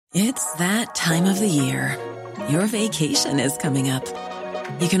It's that time of the year. Your vacation is coming up.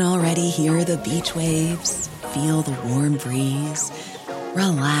 You can already hear the beach waves, feel the warm breeze,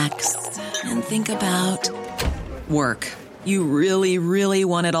 relax, and think about work. You really, really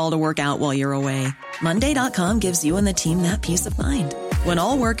want it all to work out while you're away. Monday.com gives you and the team that peace of mind. When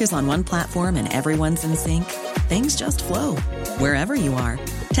all work is on one platform and everyone's in sync, things just flow. Wherever you are,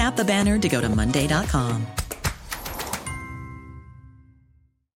 tap the banner to go to Monday.com.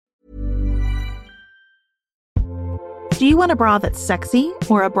 Do you want a bra that's sexy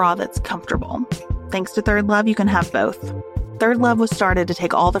or a bra that's comfortable? Thanks to Third Love, you can have both. Third Love was started to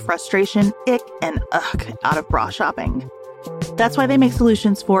take all the frustration, ick, and ugh out of bra shopping. That's why they make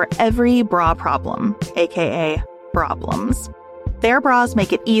solutions for every bra problem, aka problems. Their bras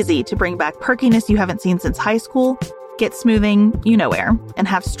make it easy to bring back perkiness you haven't seen since high school, get smoothing you know where, and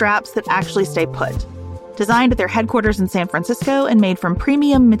have straps that actually stay put. Designed at their headquarters in San Francisco and made from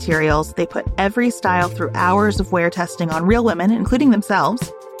premium materials, they put every style through hours of wear testing on real women, including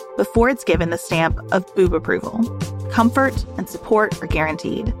themselves, before it's given the stamp of boob approval. Comfort and support are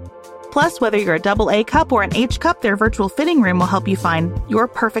guaranteed. Plus, whether you're a double A cup or an H cup, their virtual fitting room will help you find your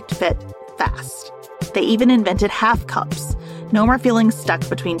perfect fit fast. They even invented half cups. No more feeling stuck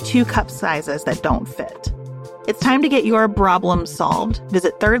between two cup sizes that don't fit. It's time to get your problem solved.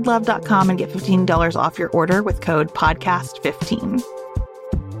 Visit thirdlove.com and get $15 off your order with code PODCAST15.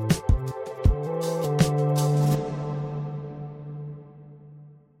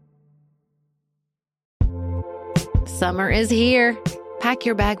 Summer is here. Pack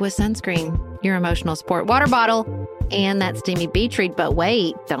your bag with sunscreen, your emotional support water bottle, and that steamy beach read. But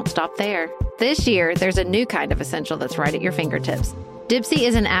wait, don't stop there. This year, there's a new kind of essential that's right at your fingertips. Dipsea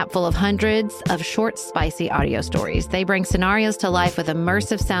is an app full of hundreds of short, spicy audio stories. They bring scenarios to life with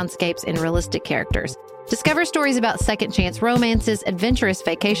immersive soundscapes and realistic characters. Discover stories about second chance romances, adventurous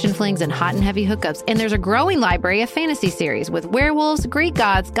vacation flings, and hot and heavy hookups. And there's a growing library of fantasy series with werewolves, Greek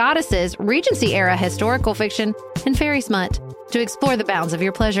gods, goddesses, Regency-era historical fiction, and fairy smut. To explore the bounds of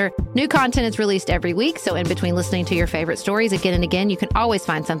your pleasure, new content is released every week, so in between listening to your favorite stories again and again, you can always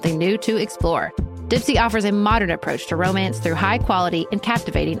find something new to explore. Dipsea offers a modern approach to romance through high-quality and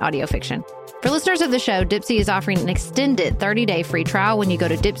captivating audio fiction. For listeners of the show, Dipsea is offering an extended 30-day free trial when you go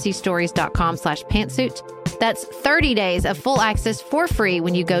to dipseastories.com/pantsuit. That's 30 days of full access for free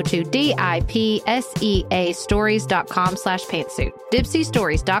when you go to DIPSEA stories.com/pantsuit.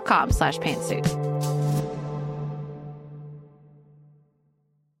 dipseastories.com/pantsuit.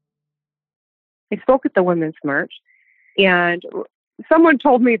 I spoke at the Women's March, and someone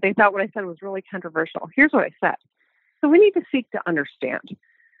told me they thought what I said was really controversial. Here's what I said. So we need to seek to understand.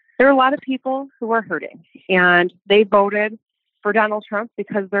 There are a lot of people who are hurting, and they voted for Donald Trump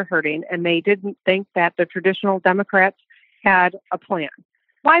because they're hurting, and they didn't think that the traditional Democrats had a plan.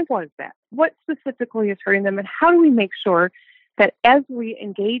 Why was that? What specifically is hurting them, and how do we make sure that as we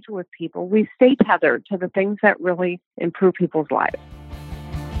engage with people, we stay tethered to the things that really improve people's lives?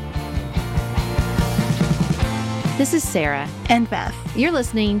 This is Sarah. And Beth, You're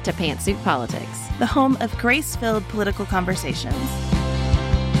listening to Pantsuit Politics, the home of grace-filled political conversations.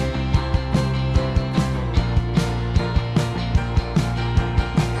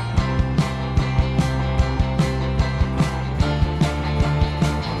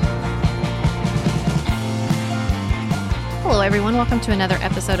 Hello, everyone. Welcome to another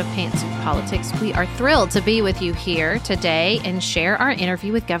episode of Pantsuit Politics. We are thrilled to be with you here today and share our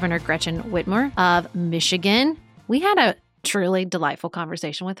interview with Governor Gretchen Whitmer of Michigan. We had a truly delightful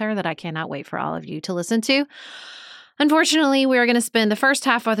conversation with her that I cannot wait for all of you to listen to. Unfortunately, we are going to spend the first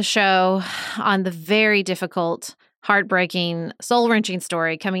half of the show on the very difficult, heartbreaking, soul-wrenching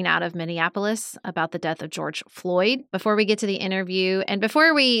story coming out of Minneapolis about the death of George Floyd. Before we get to the interview, and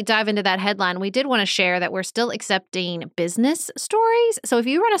before we dive into that headline, we did want to share that we're still accepting business stories. So if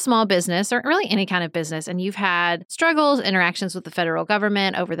you run a small business, or really any kind of business, and you've had struggles, interactions with the federal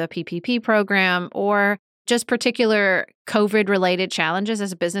government over the PPP program, or just particular COVID-related challenges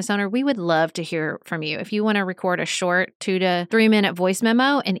as a business owner, we would love to hear from you. If you want to record a short 2 to 3 minute voice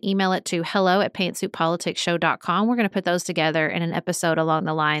memo and email it to hello@pantsuitpoliticsshow.com, we're going to put those together in an episode along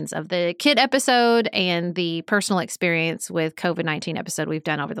the lines of the kid episode and the personal experience with COVID-19 episode we've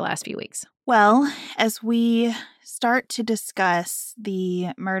done over the last few weeks. Well, as we start to discuss the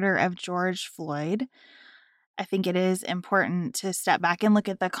murder of George Floyd, I think it is important to step back and look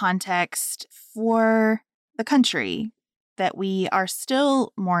at the context for the country, that we are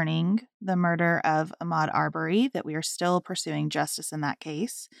still mourning the murder of Ahmaud Arbery, that we are still pursuing justice in that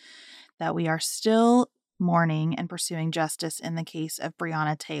case, that we are still mourning and pursuing justice in the case of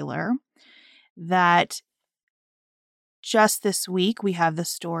Breonna Taylor, that just this week, we have the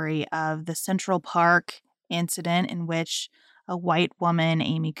story of the Central Park incident in which a white woman,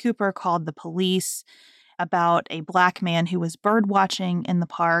 Amy Cooper, called the police about a Black man who was bird watching in the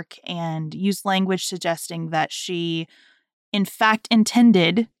park and used language suggesting that she, in fact,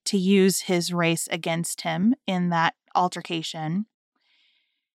 intended to use his race against him in that altercation.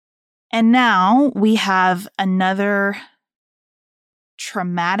 And now we have another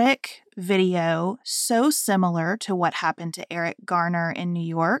traumatic video so similar to what happened to Eric Garner in New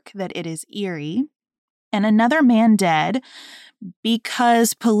York that it is eerie. And another man dead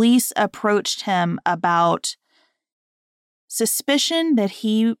because police approached him about suspicion that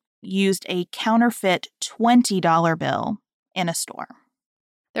he used a counterfeit $20 bill in a store.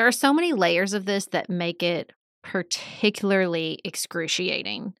 There are so many layers of this that make it particularly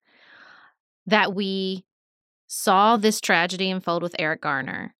excruciating that we saw this tragedy unfold with Eric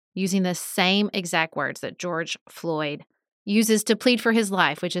Garner using the same exact words that George Floyd uses to plead for his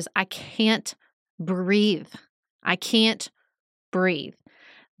life, which is, I can't breathe. I can't breathe.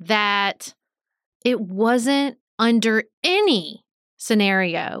 That it wasn't under any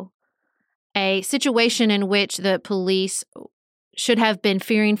scenario a situation in which the police should have been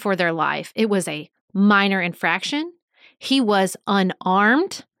fearing for their life. It was a minor infraction. He was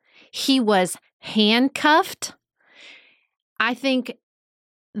unarmed. He was handcuffed. I think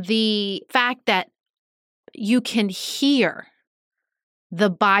the fact that you can hear the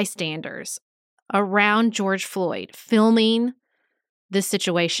bystanders around George Floyd filming this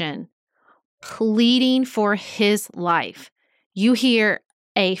situation, pleading for his life. You hear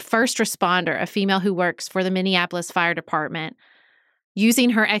a first responder, a female who works for the Minneapolis Fire Department,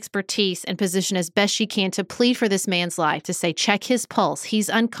 using her expertise and position as best she can to plead for this man's life, to say, check his pulse. He's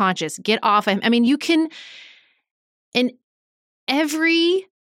unconscious. Get off him. I mean, you can, in every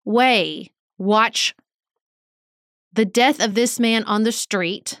way, watch the death of this man on the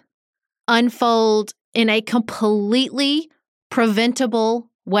street unfold in a completely preventable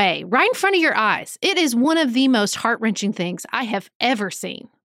way, right in front of your eyes. It is one of the most heart-wrenching things I have ever seen.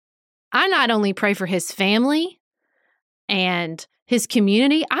 I not only pray for his family and his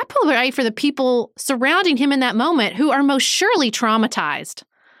community, I pray for the people surrounding him in that moment who are most surely traumatized,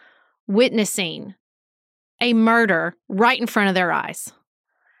 witnessing a murder right in front of their eyes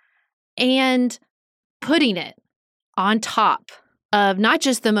and putting it on top of not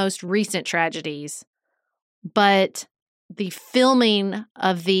just the most recent tragedies, but the filming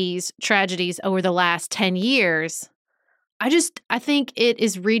of these tragedies over the last 10 years. I think it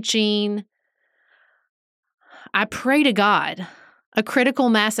is reaching, I pray to God, a critical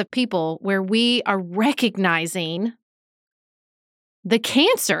mass of people where we are recognizing the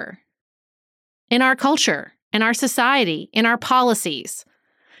cancer in our culture, in our society, in our policies,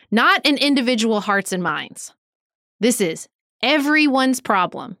 not in individual hearts and minds. This is everyone's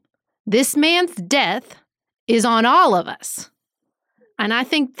problem. This man's death is on all of us. And I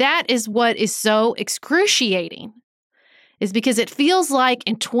think that is what is so excruciating, is because it feels like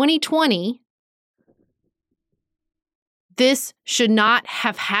in 2020, this should not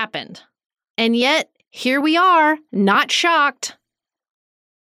have happened. And yet, here we are, not shocked,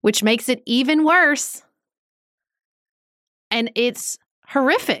 which makes it even worse. And it's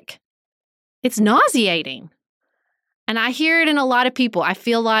horrific. It's nauseating. And I hear it in a lot of people. I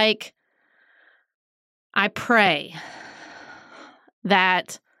feel like I pray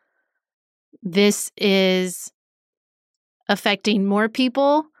that this is affecting more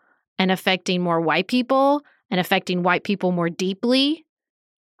people and affecting more white people and affecting white people more deeply,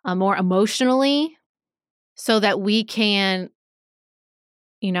 more emotionally, so that we can,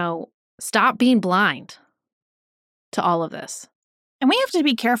 stop being blind to all of this. And we have to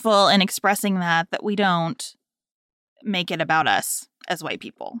be careful in expressing that we don't make it about us as white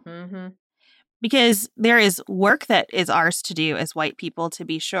people. Mm-hmm. Because there is work that is ours to do as white people, to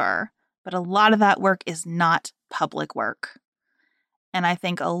be sure. But a lot of that work is not public work. And I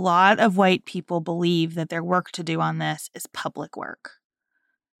think a lot of white people believe that their work to do on this is public work.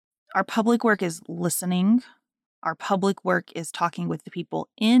 Our public work is listening. Our public work is talking with the people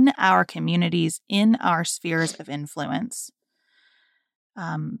in our communities, in our spheres of influence.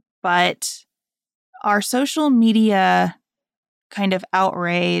 But our social media kind of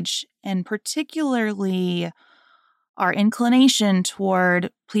outrage, and particularly our inclination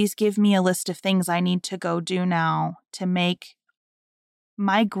toward, please give me a list of things I need to go do now to make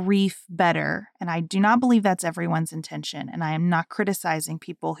my grief better. And I do not believe that's everyone's intention. And I am not criticizing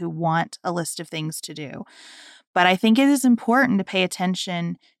people who want a list of things to do. But I think it is important to pay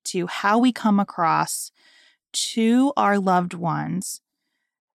attention to how we come across to our loved ones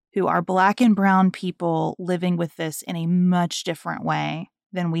who are Black and brown people living with this in a much different way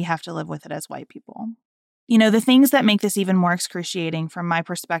than we have to live with it as white people. You know, the things that make this even more excruciating from my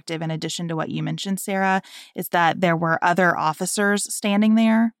perspective, in addition to what you mentioned, Sarah, is that there were other officers standing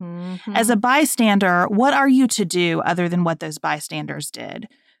there. Mm-hmm. As a bystander, what are you to do other than what those bystanders did?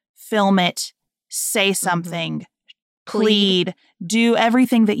 Film it, say something, plead, do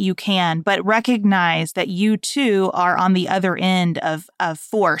everything that you can, but recognize that you too are on the other end of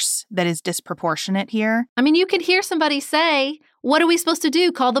force that is disproportionate here. I mean, you could hear somebody say, what are we supposed to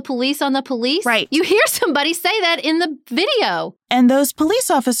do? Call the police on the police? Right. You hear somebody say that in the video. And those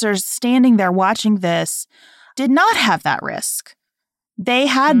police officers standing there watching this did not have that risk. They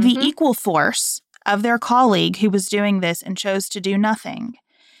had the equal force of their colleague who was doing this and chose to do nothing.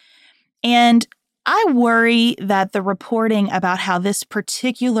 And I worry that the reporting about how this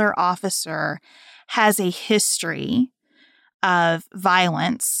particular officer has a history of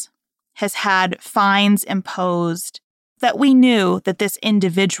violence, has had fines imposed, that we knew that this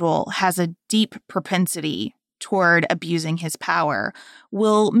individual has a deep propensity toward abusing his power,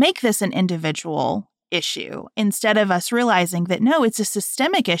 will make this an individual issue instead of us realizing that, no, it's a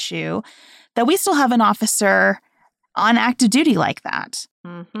systemic issue, that we still have an officer on active duty like that.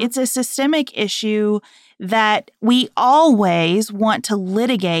 Mm-hmm. It's a systemic issue that we always want to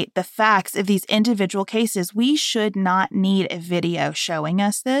litigate the facts of these individual cases. We should not need a video showing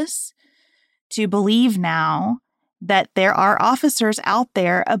us this to believe now that there are officers out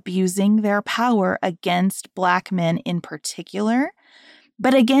there abusing their power against Black men in particular,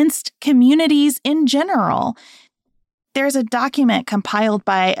 but against communities in general. There's a document compiled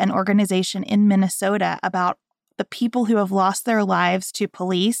by an organization in Minnesota about the people who have lost their lives to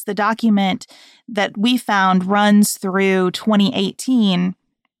police. The document that we found runs through 2018.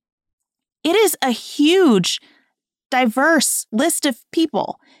 It is a huge, diverse list of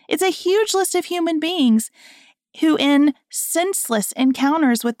people. It's a huge list of human beings who in senseless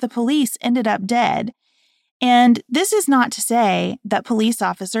encounters with the police ended up dead. And this is not to say that police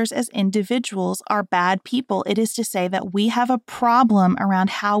officers as individuals are bad people. It is to say that we have a problem around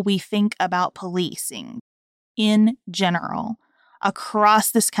how we think about policing in general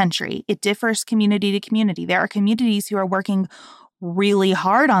across this country. It differs community to community. There are communities who are working really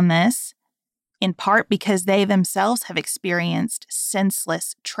hard on this, in part because they themselves have experienced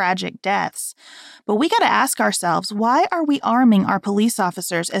senseless, tragic deaths. But we got to ask ourselves, why are we arming our police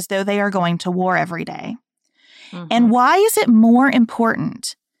officers as though they are going to war every day? Mm-hmm. And why is it more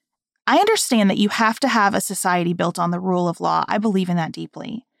important? I understand that you have to have a society built on the rule of law. I believe in that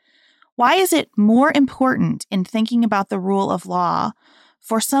deeply. Why is it more important in thinking about the rule of law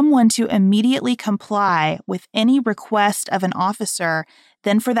for someone to immediately comply with any request of an officer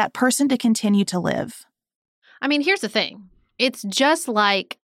than for that person to continue to live? I mean, here's the thing. It's just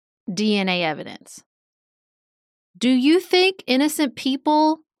like DNA evidence. Do you think innocent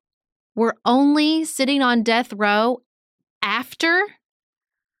people were only sitting on death row after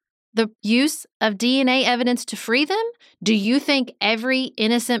the use of DNA evidence to free them? Do you think every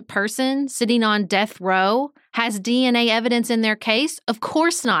innocent person sitting on death row has DNA evidence in their case? Of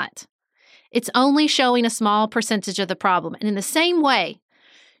course not. It's only showing a small percentage of the problem. And in the same way,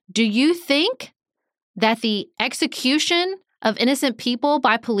 do you think that the execution of innocent people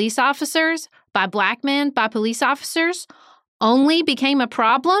by police officers, by Black men, by police officers, only became a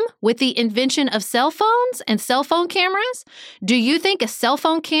problem with the invention of cell phones and cell phone cameras? Do you think a cell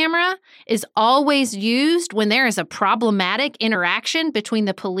phone camera is always used when there is a problematic interaction between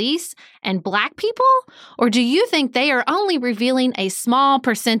the police and Black people? Or do you think they are only revealing a small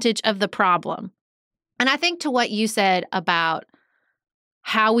percentage of the problem? And I think to what you said about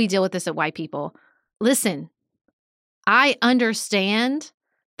how we deal with this at white people, listen, I understand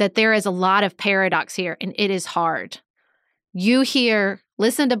that there is a lot of paradox here, and it is hard. You hear,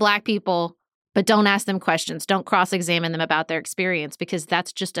 listen to Black people, but don't ask them questions. Don't cross-examine them about their experience, because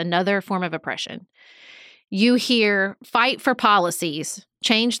that's just another form of oppression. You hear, fight for policies,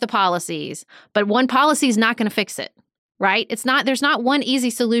 change the policies, but one policy is not going to fix it, right? There's not one easy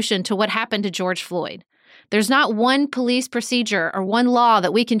solution to what happened to George Floyd. There's not one police procedure or one law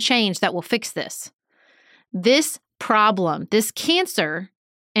that we can change that will fix this. This problem, this cancer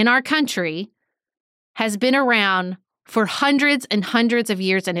in our country has been around for hundreds and hundreds of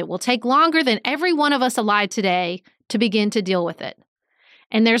years, and it will take longer than every one of us alive today to begin to deal with it.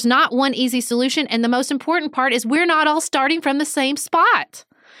 And there's not one easy solution, and the most important part is we're not all starting from the same spot.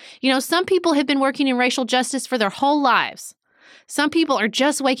 You know, some people have been working in racial justice for their whole lives. Some people are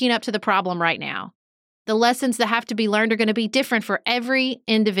just waking up to the problem right now. The lessons that have to be learned are going to be different for every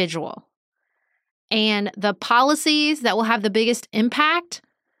individual. And the policies that will have the biggest impact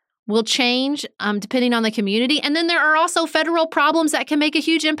will change depending on the community. And then there are also federal problems that can make a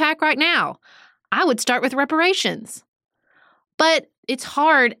huge impact right now. I would start with reparations. But it's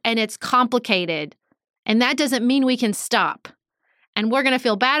hard and it's complicated. And that doesn't mean we can stop. And we're going to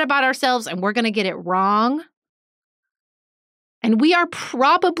feel bad about ourselves and we're going to get it wrong. And we are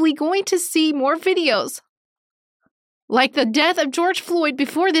probably going to see more videos like the death of George Floyd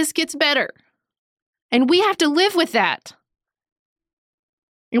before this gets better. And we have to live with that.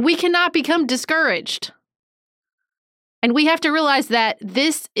 And we cannot become discouraged. And we have to realize that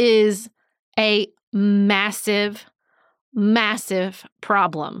this is a massive, massive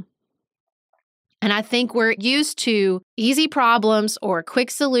problem. And I think we're used to easy problems or quick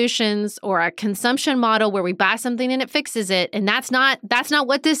solutions or a consumption model where we buy something and it fixes it. And that's not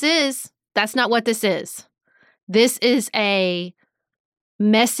what this is. That's not what this is. This is a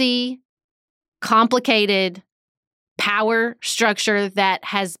messy, complicated power structure that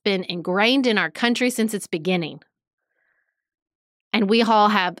has been ingrained in our country since its beginning. And we all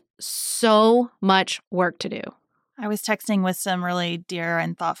have so much work to do. I was texting with some really dear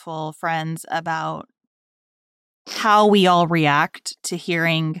and thoughtful friends about how we all react to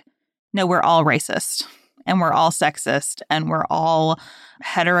hearing, no, we're all racist and we're all sexist and we're all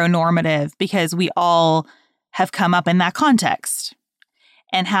heteronormative because we all have come up in that context.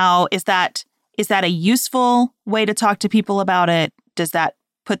 And how is that a useful way to talk to people about it? Does that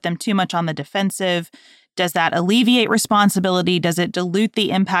put them too much on the defensive? Does that alleviate responsibility? Does it dilute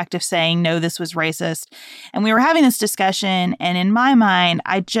the impact of saying, no, this was racist? And we were having this discussion, and in my mind,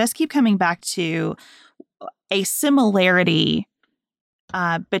 I just keep coming back to a similarity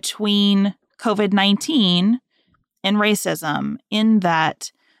between COVID-19 and racism in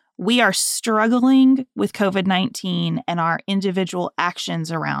that we are struggling with COVID-19 and our individual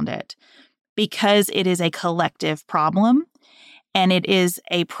actions around it because it is a collective problem. And it is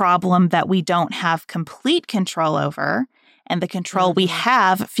a problem that we don't have complete control over. And the control we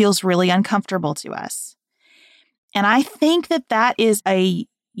have feels really uncomfortable to us. And I think that that is a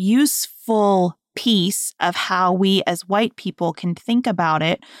useful piece of how we as white people can think about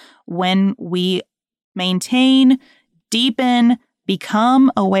it when we maintain, deepen,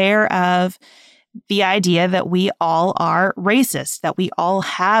 become aware of the idea that we all are racist, that we all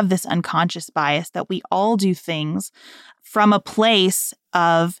have this unconscious bias, that we all do things from a place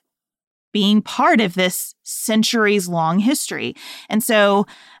of being part of this centuries-long history. And so,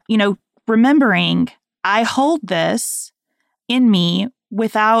 remembering I hold this in me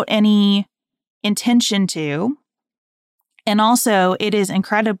without any intention to, and also it is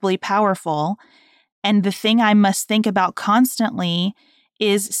incredibly powerful. And the thing I must think about constantly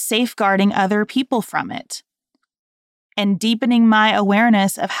is safeguarding other people from it and deepening my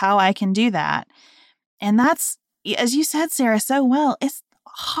awareness of how I can do that. And that's, as you said, Sarah, so well, it's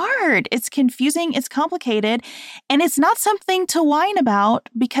hard. It's confusing. It's complicated. And it's not something to whine about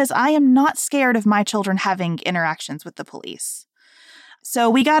because I am not scared of my children having interactions with the police. So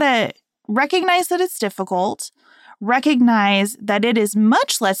we got to recognize that it's difficult, recognize that it is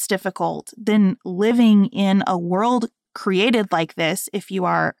much less difficult than living in a world created like this if you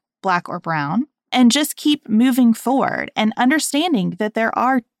are Black or brown, and just keep moving forward and understanding that there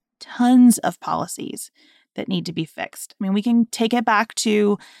are tons of policies that need to be fixed. I mean, we can take it back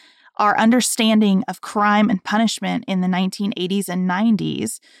to our understanding of crime and punishment in the 1980s and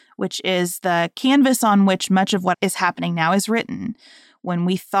 90s, which is the canvas on which much of what is happening now is written. When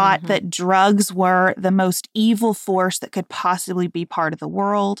we thought that drugs were the most evil force that could possibly be part of the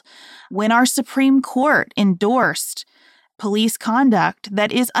world, when our Supreme Court endorsed police conduct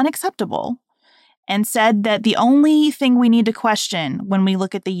that is unacceptable and said that the only thing we need to question when we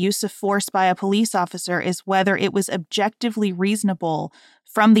look at the use of force by a police officer is whether it was objectively reasonable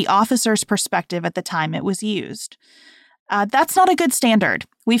from the officer's perspective at the time it was used. That's not a good standard.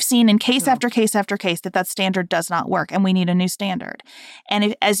 We've seen in case after case after case that standard does not work, and we need a new standard.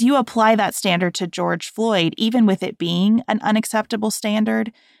 And as you apply that standard to George Floyd, even with it being an unacceptable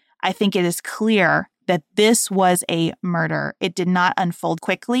standard, I think it is clear that this was a murder. It did not unfold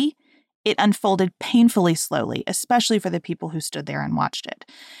quickly. It unfolded painfully slowly, especially for the people who stood there and watched it.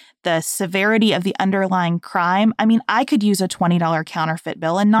 The severity of the underlying crime. I mean, I could use a $20 counterfeit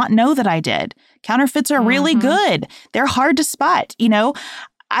bill and not know that I did. Counterfeits are really good. They're hard to spot.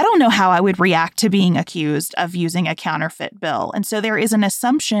 I don't know how I would react to being accused of using a counterfeit bill. And so there is an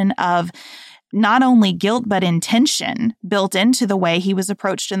assumption of not only guilt, but intention built into the way he was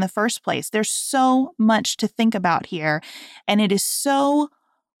approached in the first place. There's so much to think about here. And it is so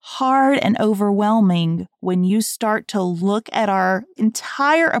hard and overwhelming when you start to look at our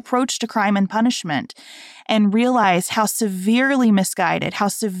entire approach to crime and punishment and realize how severely misguided, how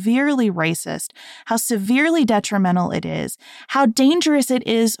severely racist, how severely detrimental it is, how dangerous it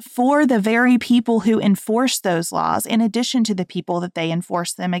is for the very people who enforce those laws, in addition to the people that they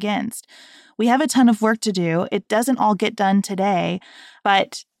enforce them against. We have a ton of work to do. It doesn't all get done today,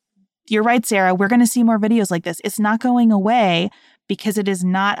 but you're right, Sarah. We're going to see more videos like this. It's not going away because it is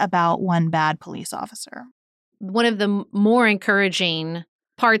not about one bad police officer. One of the more encouraging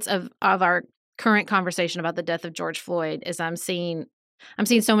parts of our current conversation about the death of George Floyd is I'm seeing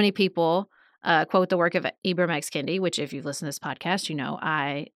so many people quote the work of Ibram X. Kendi, which if you've listened to this podcast, you know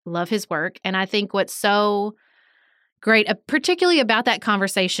I love his work. And I think what's so great, particularly about that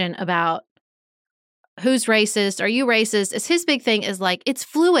conversation about who's racist, are you racist, is his big thing is like, it's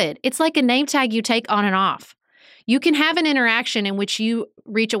fluid. It's like a name tag you take on and off. You can have an interaction in which you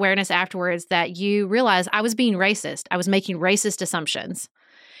reach awareness afterwards that you realize I was being racist. I was making racist assumptions.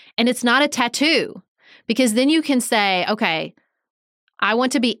 And it's not a tattoo, because then you can say, okay, I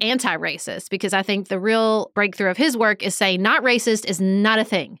want to be anti-racist, because I think the real breakthrough of his work is saying not racist is not a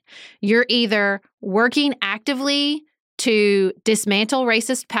thing. You're either working actively to dismantle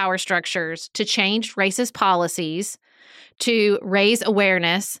racist power structures, to change racist policies, to raise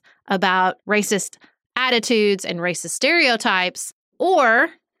awareness about racist attitudes and racist stereotypes, or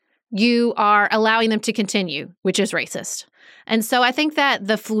you are allowing them to continue, which is racist. And so I think that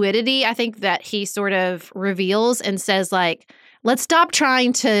the fluidity, I think that he sort of reveals and says, like, let's stop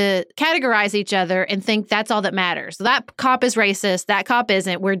trying to categorize each other and think that's all that matters. That cop is racist, that cop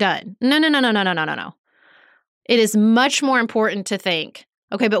isn't, we're done. No. It is much more important to think,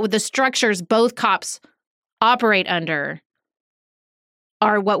 okay, but with the structures both cops operate under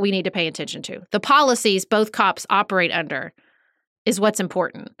are what we need to pay attention to. The policies both cops operate under is what's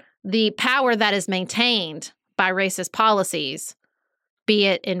important. The power that is maintained by racist policies, be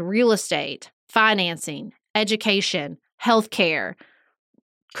it in real estate, financing, education, healthcare,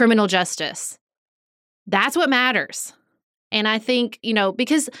 criminal justice, that's what matters. And I think,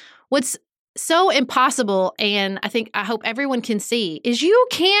 because what's so impossible, and I hope everyone can see, is you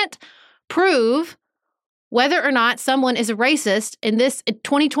can't prove whether or not someone is a racist in this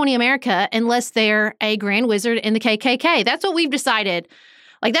 2020 America unless they're a grand wizard in the KKK. That's what we've decided.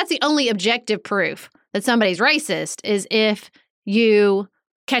 Like, that's the only objective proof that somebody's racist is if you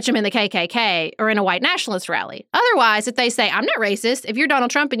catch them in the KKK or in a white nationalist rally. Otherwise, if they say, I'm not racist, if you're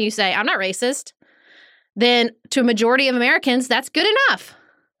Donald Trump and you say, I'm not racist, then to a majority of Americans, that's good enough.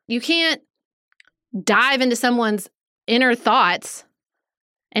 You can't dive into someone's inner thoughts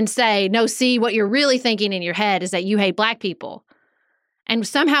and say, no, see, what you're really thinking in your head is that you hate Black people. And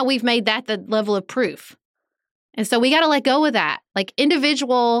somehow we've made that the level of proof. And so we got to let go of that. Like,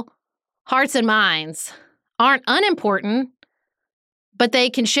 individual hearts and minds aren't unimportant, but they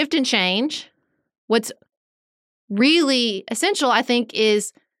can shift and change. What's really essential, I think,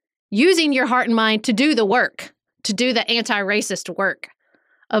 is using your heart and mind to do the work, to do the anti-racist work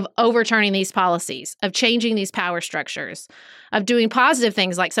of overturning these policies, of changing these power structures, of doing positive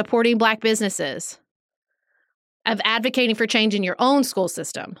things like supporting Black businesses, of advocating for change in your own school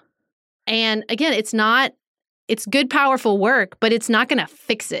system. And again, it's good, powerful work, but it's not going to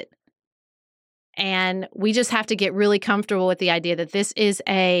fix it. And we just have to get really comfortable with the idea that this is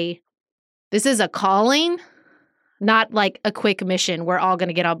a calling, not like a quick mission we're all going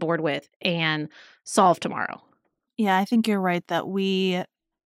to get on board with and solve tomorrow. Yeah, I think you're right that we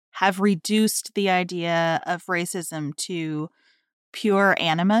have reduced the idea of racism to pure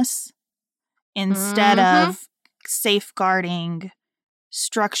animus instead of safeguarding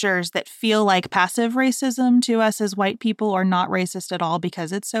structures that feel like passive racism to us as white people or not racist at all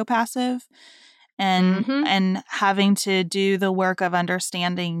because it's so passive. And having to do the work of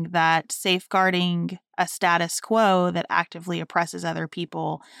understanding that safeguarding a status quo that actively oppresses other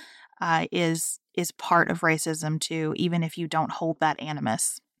people is part of racism too, even if you don't hold that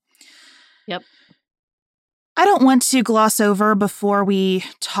animus. Yep. I don't want to gloss over before we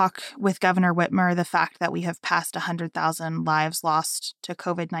talk with Governor Whitmer the fact that we have passed 100,000 lives lost to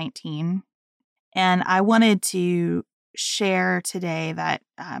COVID-19. And I wanted to share today that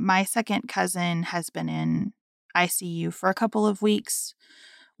my second cousin has been in ICU for a couple of weeks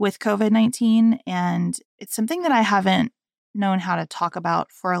with COVID-19. And it's something that I haven't known how to talk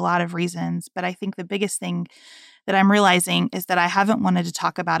about for a lot of reasons. But I think the biggest thing that I'm realizing is that I haven't wanted to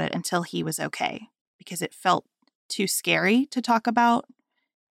talk about it until he was okay, because it felt too scary to talk about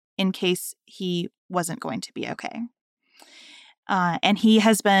in case he wasn't going to be okay. And he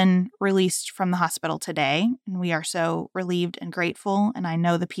has been released from the hospital today, and we are so relieved and grateful. And I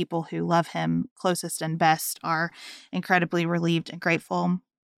know the people who love him closest and best are incredibly relieved and grateful.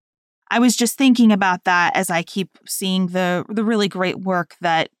 I was just thinking about that as I keep seeing the really great work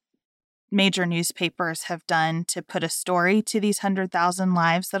that major newspapers have done to put a story to these 100,000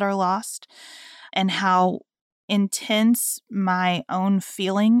 lives that are lost, and how intense my own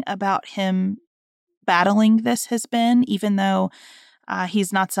feeling about him battling this has been, even though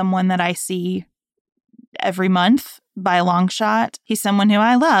he's not someone that I see every month by a long shot. He's someone who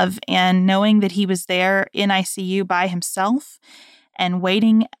I love, and knowing that he was there in ICU by himself and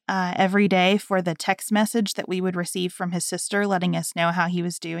waiting every day for the text message that we would receive from his sister letting us know how he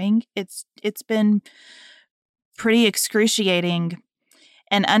was doing, it's been pretty excruciating.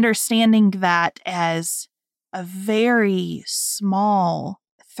 And understanding that as a very small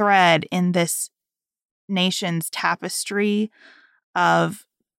thread in this nation's tapestry of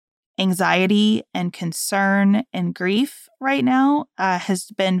anxiety and concern and grief right now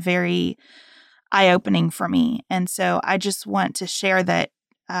has been very eye-opening for me. And so I just want to share that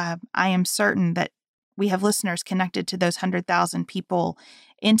I am certain that we have listeners connected to those 100,000 people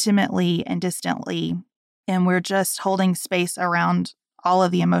intimately and distantly, and we're just holding space around all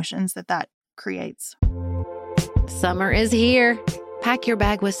of the emotions that creates. Summer is here. Pack your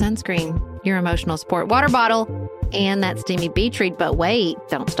bag with sunscreen, your emotional support water bottle, and that steamy beach read. But wait,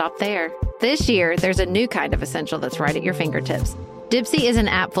 don't stop there. This year, there's a new kind of essential that's right at your fingertips. Dipsea is an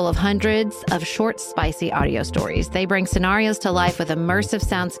app full of hundreds of short, spicy audio stories. They bring scenarios to life with immersive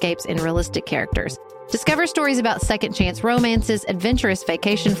soundscapes and realistic characters. Discover stories about second chance romances, adventurous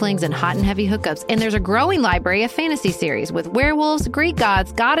vacation flings, and hot and heavy hookups. And there's a growing library of fantasy series with werewolves, Greek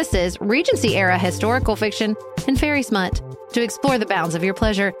gods, goddesses, Regency-era historical fiction, and fairy smut. To explore the bounds of your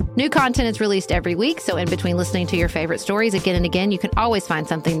pleasure, new content is released every week, so in between listening to your favorite stories again and again, you can always find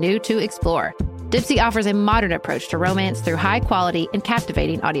something new to explore. Dipsea offers a modern approach to romance through high-quality and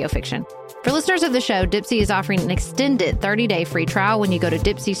captivating audio fiction. For listeners of the show, Dipsea is offering an extended 30-day free trial when you go to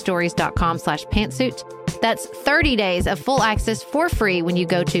dipseastories.com/pantsuit. That's 30 days of full access for free when you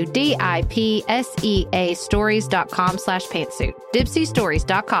go to DIPSEA stories.com/pantsuit.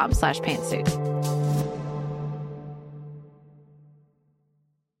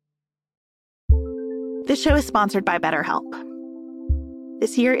 dipseastories.com/pantsuit. This show is sponsored by BetterHelp.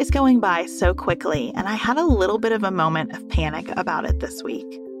 This year is going by so quickly, and I had a little bit of a moment of panic about it this week.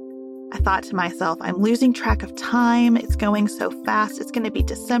 I thought to myself, I'm losing track of time. It's going so fast. It's going to be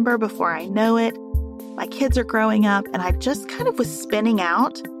December before I know it. My kids are growing up, and I just kind of was spinning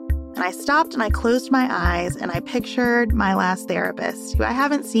out. And I stopped and I closed my eyes and I pictured my last therapist, who I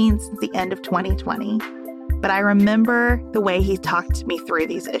haven't seen since the end of 2020. But I remember the way he talked to me through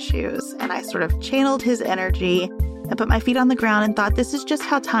these issues, and I sort of channeled his energy and put my feet on the ground and thought, this is just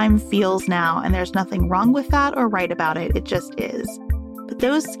how time feels now, and there's nothing wrong with that or right about it. It just is. But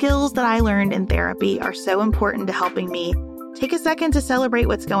those skills that I learned in therapy are so important to helping me take a second to celebrate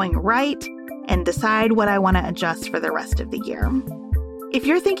what's going right and decide what I want to adjust for the rest of the year. If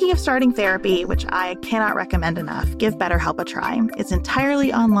you're thinking of starting therapy, which I cannot recommend enough, give BetterHelp a try. It's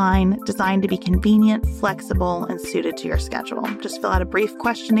entirely online, designed to be convenient, flexible, and suited to your schedule. Just fill out a brief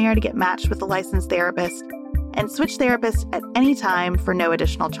questionnaire to get matched with a licensed therapist, and switch therapists at any time for no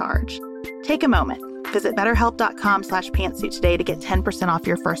additional charge. Take a moment. Visit BetterHelp.com/pantsuit today to get 10% off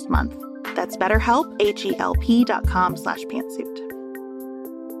your first month. That's BetterHelp, HELP.com/pantsuit.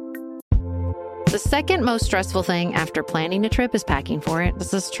 The second most stressful thing after planning a trip is packing for it.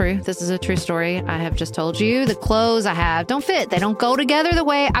 This is true. This is a true story. I have just told you the clothes I have don't fit. They don't go together the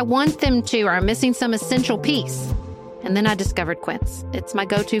way I want them to, or I'm missing some essential piece. And then I discovered Quince. It's my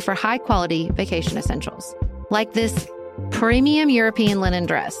go-to for high-quality vacation essentials. Like this premium European linen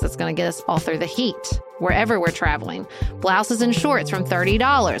dress that's going to get us all through the heat wherever we're traveling. Blouses and shorts from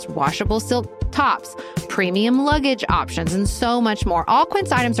 $30, washable silk tops, premium luggage options, and so much more. All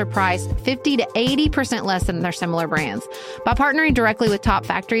Quince items are priced 50 to 80% less than their similar brands. By partnering directly with top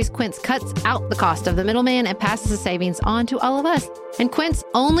factories, Quince cuts out the cost of the middleman and passes the savings on to all of us. And Quince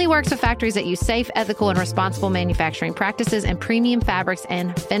only works with factories that use safe, ethical, and responsible manufacturing practices and premium fabrics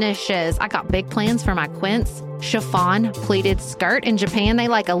and finishes. I got big plans for my Quince chiffon pleated skirt. In Japan, they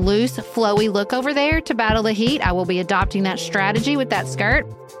like a loose, flowy look over there to battle the heat. I will be adopting that strategy with that skirt.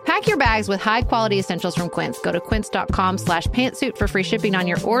 Pack your bags with high-quality essentials from Quince. Go to quince.com/pantsuit for free shipping on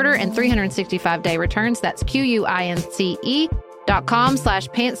your order and 365-day returns. That's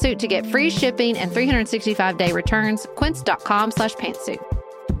QUINCE.com/pantsuit to get free shipping and 365-day returns. Quince.com/pantsuit.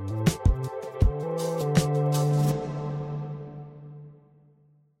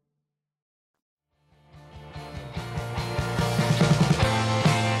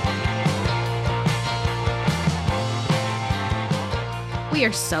 we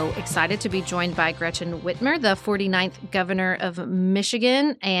are so excited to be joined by Gretchen Whitmer, the 49th governor of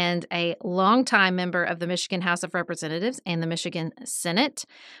Michigan and a longtime member of the Michigan House of Representatives and the Michigan Senate.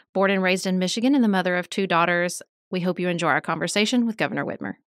 Born and raised in Michigan and the mother of 2 daughters, we hope you enjoy our conversation with Governor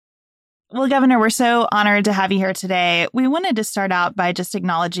Whitmer. Well, Governor, we're so honored to have you here today. We wanted to start out by just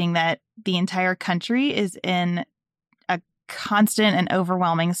acknowledging that the entire country is in a constant and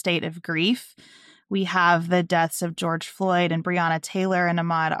overwhelming state of grief. We have the deaths of George Floyd and Breonna Taylor and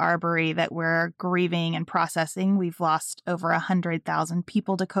Ahmaud Arbery that we're grieving and processing. We've lost over 100,000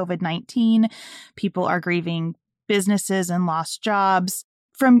 people to COVID-19. People are grieving businesses and lost jobs.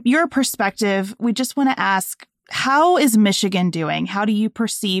 From your perspective, we just want to ask, how is Michigan doing? How do you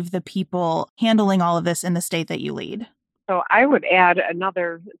perceive the people handling all of this in the state that you lead? So I would add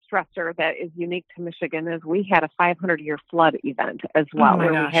another stressor that is unique to Michigan is we had a 500-year flood event as well,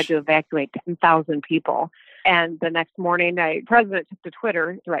 where we had to evacuate 10,000 people. And the next morning, the president took to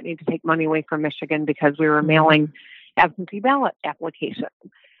Twitter threatening to take money away from Michigan because we were mailing absentee ballot applications.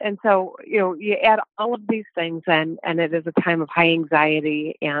 And so, you add all of these things and it is a time of high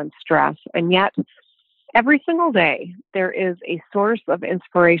anxiety and stress. And yet, every single day, there is a source of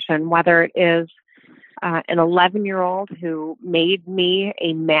inspiration, whether it is an 11-year-old who made me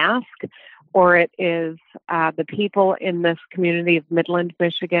a mask, or it is the people in this community of Midland,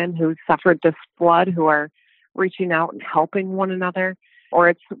 Michigan, who suffered this flood, who are reaching out and helping one another, or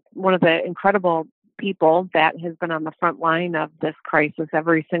it's one of the incredible people that has been on the front line of this crisis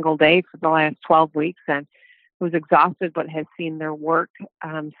every single day for the last 12 weeks and who's exhausted but has seen their work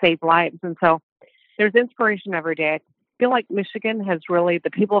save lives. And so there's inspiration every day. I feel like Michigan has really,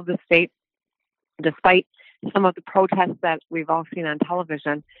 the people of the state, despite some of the protests that we've all seen on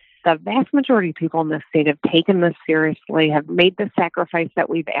television, the vast majority of people in this state have taken this seriously, have made the sacrifice that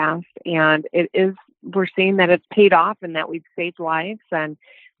we've asked, and we're seeing that it's paid off and that we've saved lives and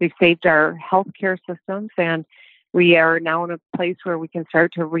we've saved our healthcare systems, and we are now in a place where we can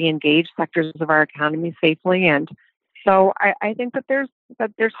start to re-engage sectors of our economy safely. And so I think that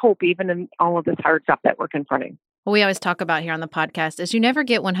there's hope even in all of this hard stuff that we're confronting. What we always talk about here on the podcast is you never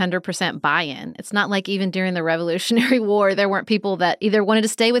get 100% buy-in. It's not like even during the Revolutionary War, there weren't people that either wanted to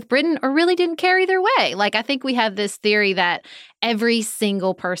stay with Britain or really didn't care either way. Like, I think we have this theory that every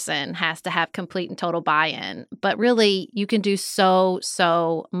single person has to have complete and total buy-in. But really, you can do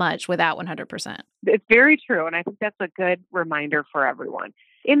so much without 100%. It's very true. And I think that's a good reminder for everyone.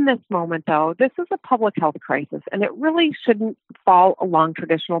 In this moment, though, this is a public health crisis, and it really shouldn't fall along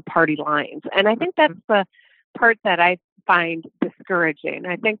traditional party lines. And I think that's the part that I find discouraging.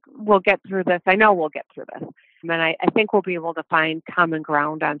 I think we'll get through this. I know we'll get through this. And I think we'll be able to find common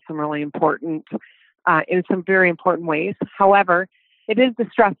ground on some really important, in some very important ways. However, it is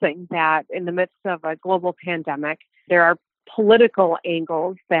distressing that in the midst of a global pandemic, there are political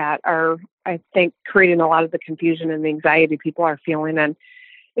angles that are, I think, creating a lot of the confusion and the anxiety people are feeling. And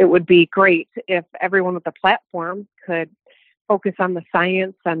it would be great if everyone with a platform could focus on the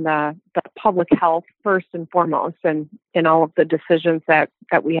science and the public health first and foremost, and in all of the decisions that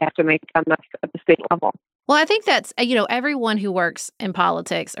we have to make on at the state level. Well, I think that's, everyone who works in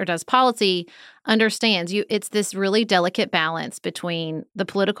politics or does policy understands it's this really delicate balance between the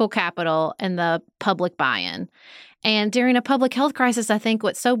political capital and the public buy-in. And during a public health crisis, I think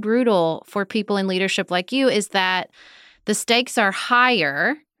what's so brutal for people in leadership like you is that the stakes are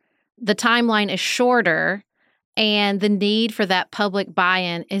higher, the timeline is shorter, and the need for that public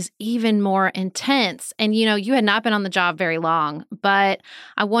buy-in is even more intense. And, you had not been on the job very long, but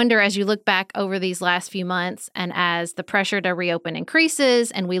I wonder, as you look back over these last few months and as the pressure to reopen increases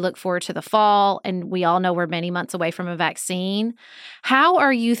and we look forward to the fall, and we all know we're many months away from a vaccine, how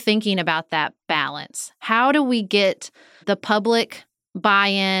are you thinking about that balance? How do we get the public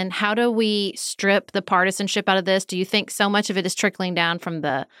buy-in? How do we strip the partisanship out of this? Do you think so much of it is trickling down from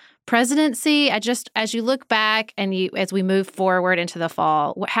the presidency? As you look back and as we move forward into the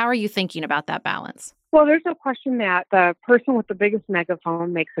fall, how are you thinking about that balance? Well, there's no question that the person with the biggest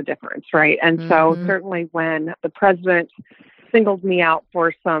megaphone makes a difference, right? And so certainly when the president singled me out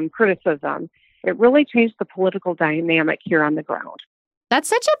for some criticism, it really changed the political dynamic here on the ground. That's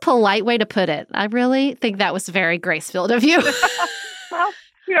such a polite way to put it. I really think that was very grace-filled of you.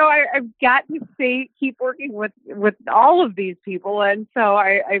 Well, I've got to keep working with all of these people. And so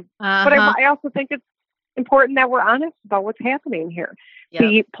but I also think it's important that we're honest about what's happening here. Yep.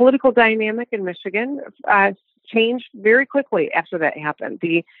 The political dynamic in Michigan changed very quickly after that happened.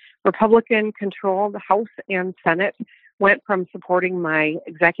 The Republican-controlled House and Senate went from supporting my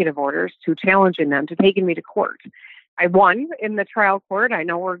executive orders to challenging them, to taking me to court. I won in the trial court. I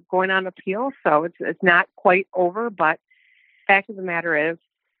know we're going on appeal, so it's not quite over, but fact of the matter is,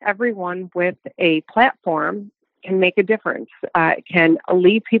 everyone with a platform can make a difference, can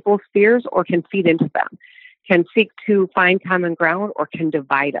alleviate people's fears or can feed into them, can seek to find common ground or can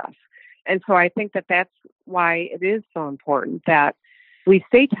divide us. And so I think that that's why it is so important that we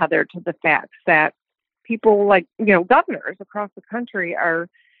stay tethered to the facts that people like, governors across the country are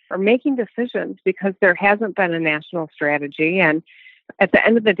making decisions because there hasn't been a national strategy. And at the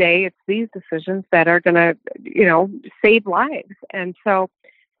end of the day, it's these decisions that are going to, save lives. And so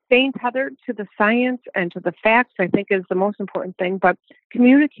staying tethered to the science and to the facts, I think, is the most important thing. But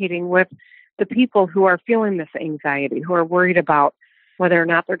communicating with the people who are feeling this anxiety, who are worried about whether or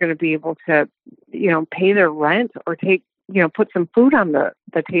not they're going to be able to, pay their rent or put some food on the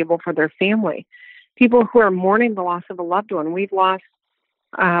table for their family. People who are mourning the loss of a loved one. We've lost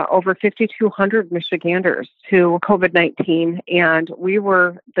over 5,200 Michiganders to COVID-19, and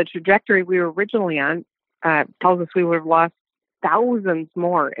the trajectory we were originally on tells us we would have lost thousands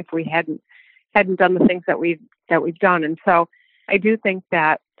more if we hadn't done the things that we've done. And so I do think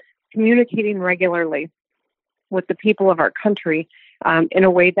that communicating regularly with the people of our country in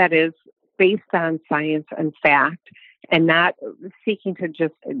a way that is based on science and fact, and not seeking to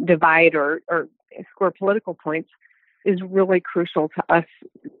just divide or score political points, is really crucial to us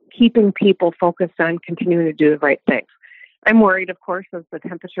keeping people focused on continuing to do the right things. I'm worried, of course, as the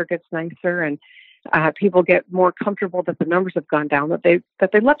temperature gets nicer and people get more comfortable that the numbers have gone down, that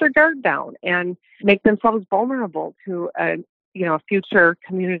they let their guard down and make themselves vulnerable to a future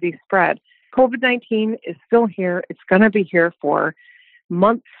community spread. COVID-19 is still here. It's going to be here for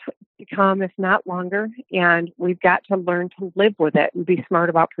months to come, if not longer. And we've got to learn to live with it and be smart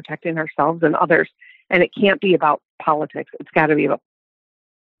about protecting ourselves and others. And it can't be about politics. It's got to be about.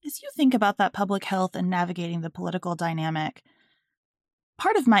 As you think about that public health and navigating the political dynamic,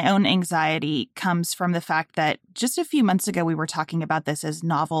 part of my own anxiety comes from the fact that just a few months ago, we were talking about this as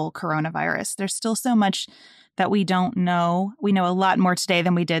novel coronavirus. There's still so much that we don't know. We know a lot more today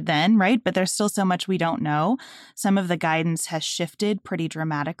than we did then, right? But there's still so much we don't know. Some of the guidance has shifted pretty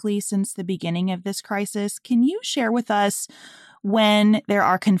dramatically since the beginning of this crisis. Can you share with us when there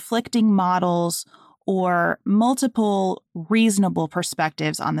are conflicting models or multiple reasonable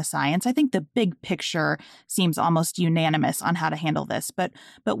perspectives on the science? I think the big picture seems almost unanimous on how to handle this, but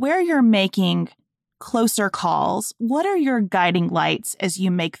where you're making closer calls, what are your guiding lights as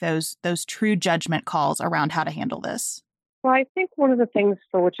you make those true judgment calls around how to handle this? Well, I think one of the things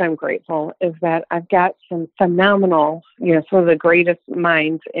for which I'm grateful is that I've got some phenomenal, some of the greatest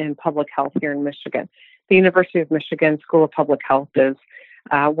minds in public health here in Michigan. The University of Michigan School of Public Health is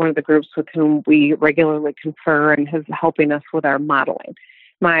one of the groups with whom we regularly confer and is helping us with our modeling.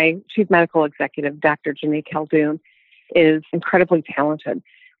 My chief medical executive, Dr. Janae Caldoon, is incredibly talented.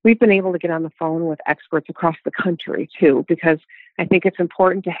 We've been able to get on the phone with experts across the country, too, because I think it's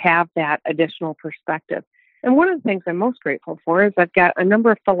important to have that additional perspective. And one of the things I'm most grateful for is I've got a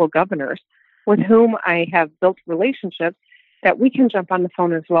number of fellow governors with whom I have built relationships that we can jump on the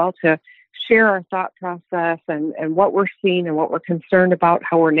phone as well to share our thought process and what we're seeing and what we're concerned about,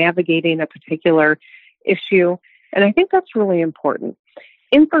 how we're navigating a particular issue. And I think that's really important.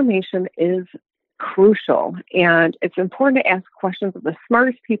 Information is crucial, and it's important to ask questions of the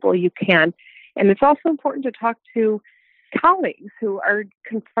smartest people you can. And it's also important to talk to colleagues who are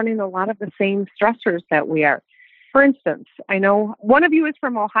confronting a lot of the same stressors that we are. For instance, I know one of you is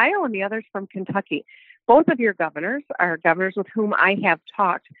from Ohio and the other is from Kentucky. Both of your governors are governors with whom I have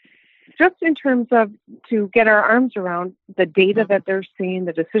talked, just in terms of to get our arms around the data that they're seeing,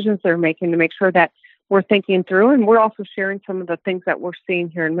 the decisions they're making, to make sure that we're thinking through. And we're also sharing some of the things that we're seeing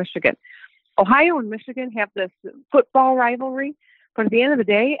here in Michigan. Ohio and Michigan have this football rivalry, but at the end of the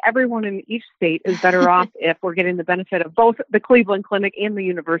day, everyone in each state is better off if we're getting the benefit of both the Cleveland Clinic and the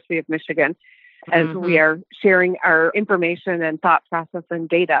University of Michigan as we are sharing our information and thought process and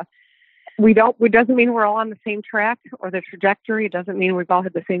data. It doesn't mean we're all on the same track or the trajectory. It doesn't mean we've all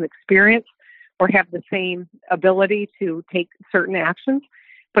had the same experience or have the same ability to take certain actions,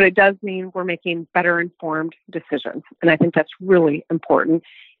 but it does mean we're making better informed decisions. And I think that's really important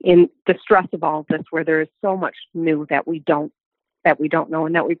in the stress of all of this, where there is so much new that we don't know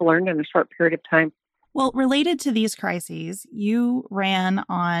and that we've learned in a short period of time. Well, related to these crises, you ran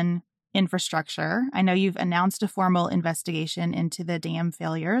on infrastructure. I know you've announced a formal investigation into the dam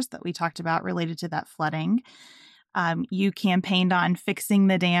failures that we talked about related to that flooding. You campaigned on fixing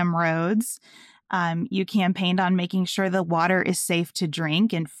the dam roads. You campaigned on making sure the water is safe to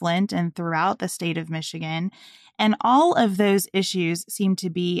drink in Flint and throughout the state of Michigan. And all of those issues seem to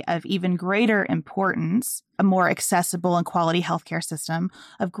be of even greater importance, a more accessible and quality healthcare system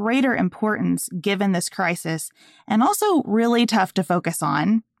of greater importance given this crisis, and also really tough to focus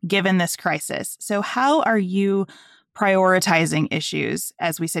on given this crisis. So how are you prioritizing issues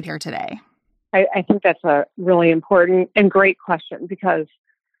as we sit here today? I think that's a really important and great question, because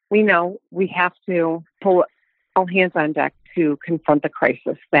we know we have to pull all hands on deck to confront the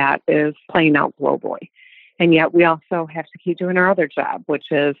crisis that is playing out globally. And yet we also have to keep doing our other job,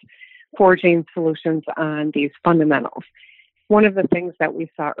 which is forging solutions on these fundamentals. One of the things that we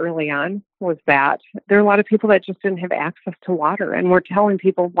saw early on was that there are a lot of people that just didn't have access to water. And we're telling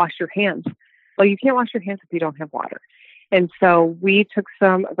people, wash your hands. Well, you can't wash your hands if you don't have water. And so we took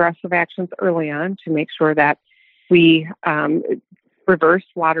some aggressive actions early on to make sure that we reversed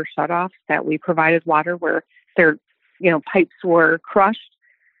water shutoffs, that we provided water where their pipes were crushed.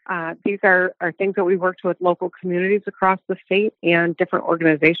 These are things that we worked with local communities across the state and different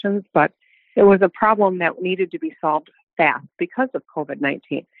organizations, but it was a problem that needed to be solved fast because of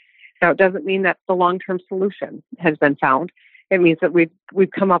COVID-19. Now, it doesn't mean that the long-term solution has been found. It means that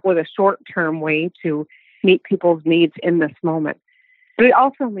we've come up with a short-term way to meet people's needs in this moment. But it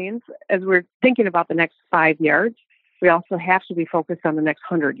also means, as we're thinking about the next 5 yards, we also have to be focused on the next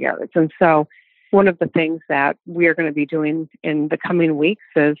 100 yards. And so one of the things that we are going to be doing in the coming weeks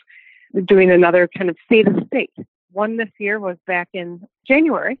is doing another kind of state of the state. One this year was back in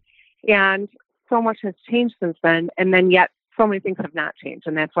January, and so much has changed since then, and then yet so many things have not changed.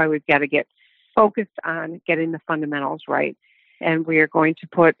 And that's why we've got to get focused on getting the fundamentals right. And we are going to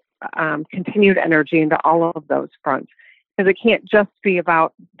put continued energy into all of those fronts, because it can't just be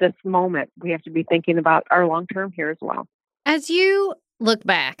about this moment. We have to be thinking about our long term here as well. As you look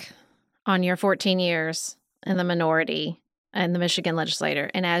back on your 14 years in the minority and the Michigan legislature,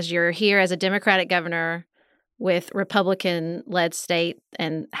 and as you're here as a Democratic governor with Republican-led state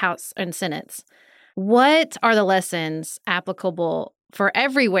and House and Senates, what are the lessons applicable for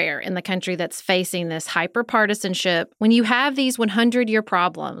everywhere in the country that's facing this hyper-partisanship when you have these 100-year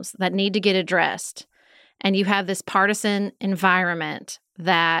problems that need to get addressed, and you have this partisan environment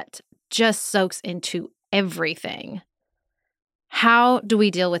that just soaks into everything? How do we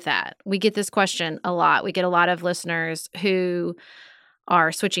deal with that? We get this question a lot. We get a lot of listeners who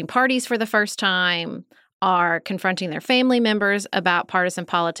are switching parties for the first time, are confronting their family members about partisan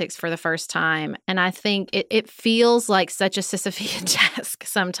politics for the first time. And I think it feels like such a Sisyphean task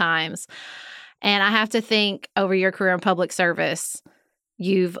sometimes. And I have to think, over your career in public service,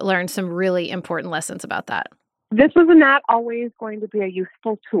 you've learned some really important lessons about that. This is not always going to be a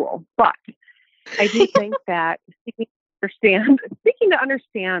useful tool, but I do think that seeking to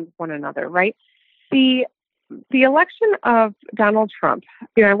understand one another, right? The election of Donald Trump,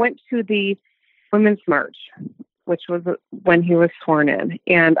 I went to the Women's March, which was when he was sworn in,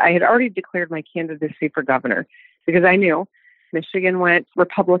 and I had already declared my candidacy for governor because I knew Michigan went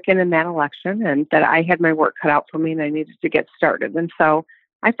Republican in that election and that I had my work cut out for me and I needed to get started. And so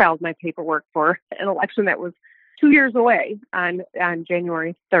I filed my paperwork for an election that was 2 years away on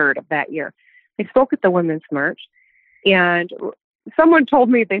January 3rd of that year. I spoke at the Women's March, and someone told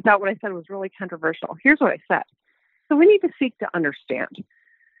me they thought what I said was really controversial. Here's what I said. So we need to seek to understand.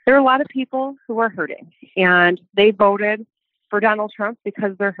 There are a lot of people who are hurting, and they voted for Donald Trump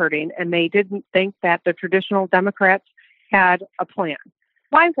because they're hurting, and they didn't think that the traditional Democrats had a plan.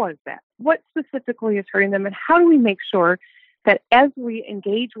 Why was that? What specifically is hurting them, and how do we make sure that as we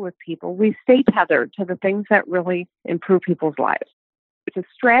engage with people, we stay tethered to the things that really improve people's lives? It's a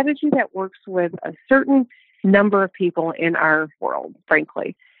strategy that works with a certain number of people in our world,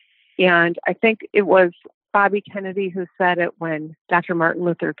 frankly. And I think it was Bobby Kennedy who said it when Dr. Martin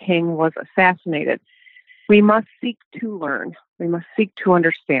Luther King was assassinated. We must seek to learn. We must seek to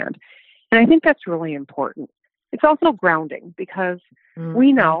understand. And I think that's really important. It's also grounding, because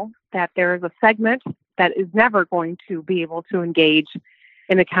we know that there is a segment that is never going to be able to engage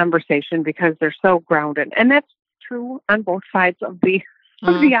in a conversation because they're so grounded. And that's true on both sides of the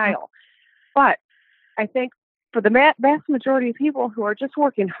aisle. But I think for the vast majority of people who are just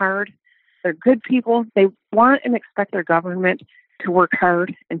working hard, they're good people. They want and expect their government to work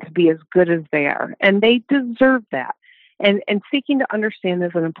hard and to be as good as they are. And they deserve that. And seeking to understand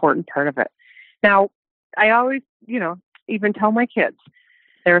is an important part of it. Now, I always, even tell my kids,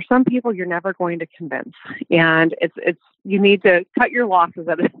 there are some people you're never going to convince. And you need to cut your losses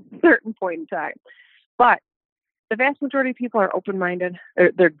at a certain point in time. But the vast majority of people are open-minded.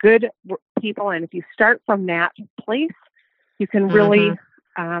 They're good people. And if you start from that place, you can really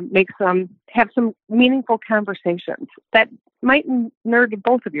have some meaningful conversations that might inure to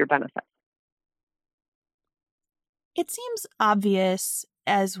both of your benefits. It seems obvious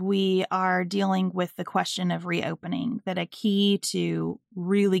as we are dealing with the question of reopening that a key to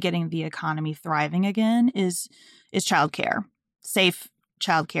really getting the economy thriving again is childcare, safe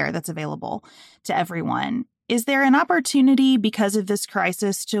childcare that's available to everyone. Is there an opportunity because of this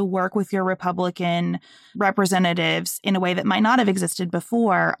crisis to work with your Republican representatives in a way that might not have existed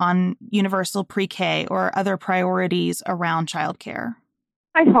before on universal pre-K or other priorities around childcare?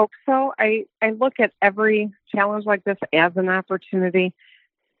 I hope so. I look at every challenge like this as an opportunity.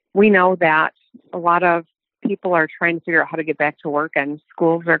 We know that a lot of people are trying to figure out how to get back to work, and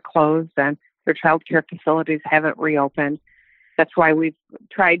schools are closed and their child care facilities haven't reopened. That's why we've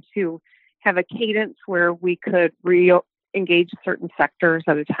tried to have a cadence where we could re-engage certain sectors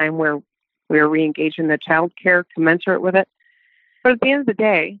at a time where we're re-engaging the child care commensurate with it. But at the end of the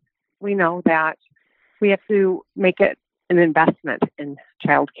day, we know that we have to make it an investment in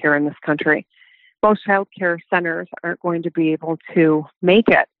child care in this country. Most child care centers aren't going to be able to make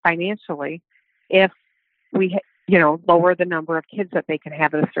it financially if we, lower the number of kids that they can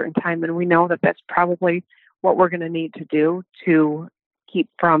have at a certain time. And we know that that's probably what we're going to need to do to keep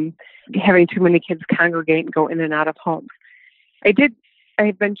from having too many kids congregate and go in and out of homes.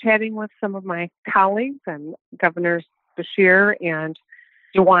 I've been chatting with some of my colleagues, and Governors Beshear and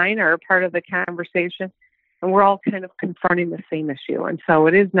DeWine are a part of the conversation, and we're all kind of confronting the same issue. And so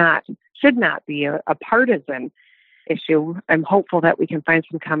should not be a partisan issue. I'm hopeful that we can find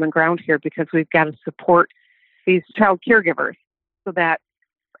some common ground here, because we've got to support these child caregivers so that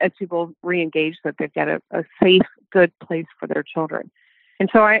as people re-engage, that they've got a safe, good place for their children. And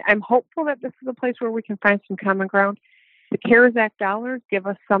so I'm hopeful that this is a place where we can find some common ground. The CARES Act dollars give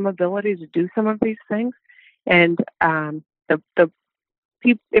us some ability to do some of these things. And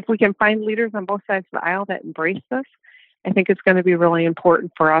if we can find leaders on both sides of the aisle that embrace this, I think it's going to be really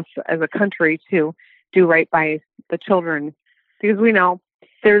important for us as a country to do right by the children, because we know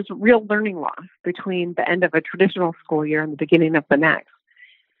there's real learning loss between the end of a traditional school year and the beginning of the next.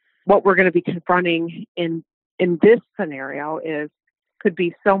 What we're going to be confronting in this scenario could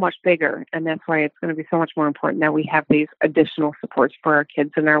be so much bigger, and that's why it's going to be so much more important that we have these additional supports for our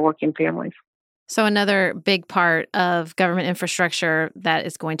kids and our working families. So another big part of government infrastructure that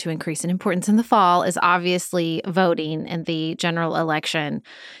is going to increase in importance in the fall is obviously voting in the general election,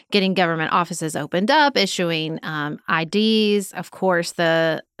 getting government offices opened up, issuing IDs, of course,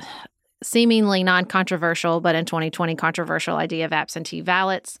 the seemingly non-controversial, but in 2020 controversial idea of absentee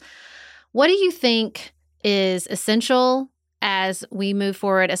ballots. What do you think is essential as we move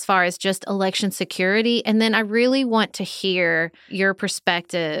forward as far as just election security? And then I really want to hear your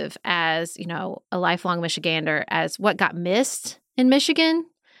perspective as, a lifelong Michigander, as what got missed in Michigan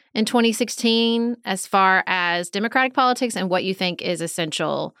in 2016 as far as Democratic politics, and what you think is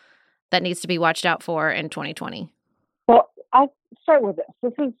essential that needs to be watched out for in 2020. Well, I'll start with this.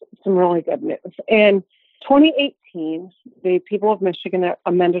 This is some really good news. In 2018, the people of Michigan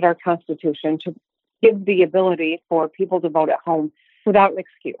amended our Constitution to give the ability for people to vote at home without an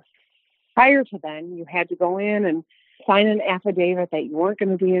excuse. Prior to then, you had to go in and sign an affidavit that you weren't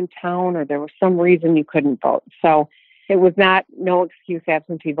going to be in town, or there was some reason you couldn't vote. So it was not no excuse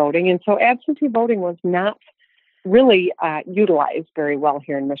absentee voting. And so absentee voting was not really utilized very well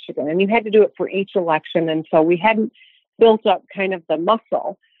here in Michigan. And you had to do it for each election. And so we hadn't built up kind of the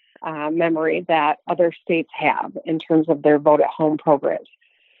muscle memory that other states have in terms of their vote at home programs.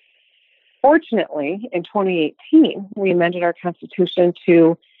 Fortunately, in 2018, we amended our Constitution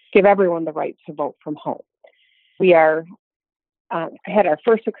to give everyone the right to vote from home. We had our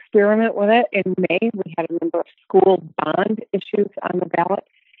first experiment with it in May. We had a number of school bond issues on the ballot,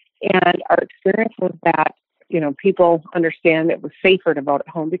 and our experience was that people understand it was safer to vote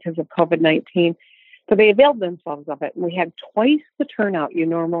at home because of COVID-19, so they availed themselves of it. And we had twice the turnout you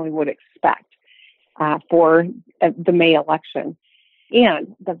normally would expect for the May election.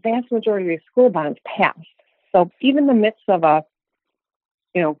 And the vast majority of school bonds passed. So even in the midst of a,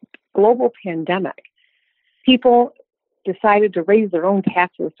 global pandemic, people decided to raise their own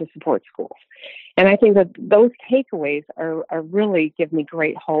taxes to support schools. And I think that those takeaways are really give me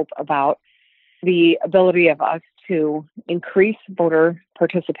great hope about the ability of us to increase voter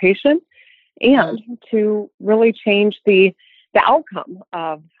participation and to really change the outcome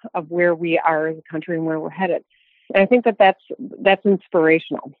of where we are as a country and where we're headed. And I think that that's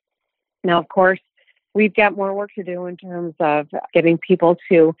inspirational. Now, of course, we've got more work to do in terms of getting people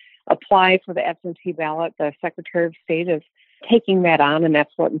to apply for the absentee ballot. The Secretary of State is taking that on, and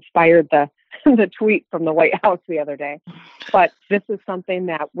that's what inspired the the tweet from the White House the other day. But this is something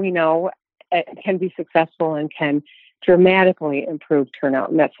that we know can be successful and can dramatically improve turnout.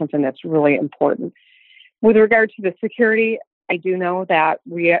 And that's something that's really important. With regard to the security, I do know that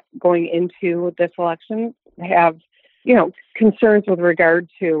we, going into this election, have, concerns with regard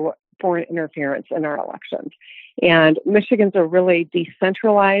to foreign interference in our elections. And Michigan's a really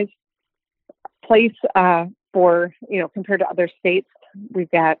decentralized place for, compared to other states. We've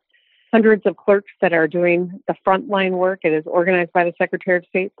got hundreds of clerks that are doing the frontline work. It is organized by the Secretary of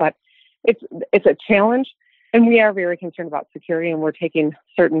State, but it's a challenge. And we are very concerned about security, and we're taking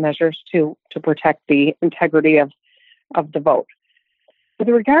certain measures to protect the integrity of the vote. With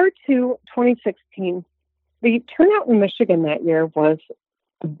regard to 2016, the turnout in Michigan that year was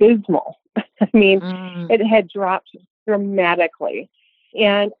abysmal. I mean, it had dropped dramatically.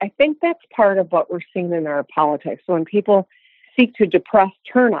 And I think that's part of what we're seeing in our politics. So when people seek to depress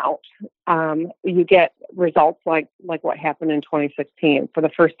turnout, you get results like what happened in 2016. For the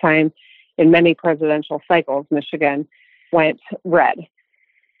first time in many presidential cycles, Michigan went red.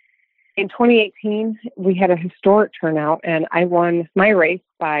 In 2018, we had a historic turnout, and I won my race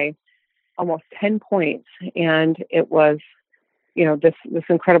by almost 10 points. And it was, this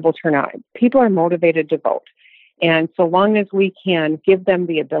incredible turnout. People are motivated to vote. And so long as we can give them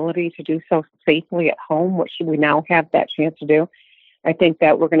the ability to do so safely at home, which we now have that chance to do, I think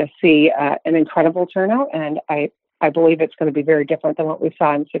that we're going to see an incredible turnout. And I believe it's going to be very different than what we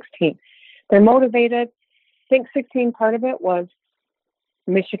saw in 16. They're motivated. I think 16, part of it was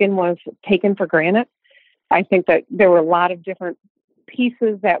Michigan was taken for granted. I think that there were a lot of different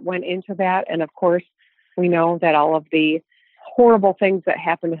pieces that went into that. And of course, we know that all of the horrible things that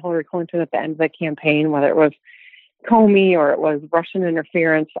happened to Hillary Clinton at the end of the campaign, whether it was Comey or it was Russian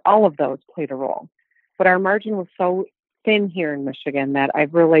interference, all of those played a role. But our margin was so thin here in Michigan that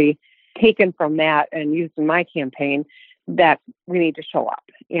I've really taken from that and used in my campaign that we need to show up.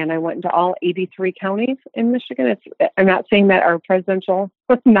 And I went into all 83 counties in Michigan. I'm not saying that our presidential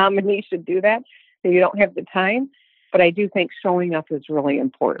nominee should do that, that you don't have the time, but I do think showing up is really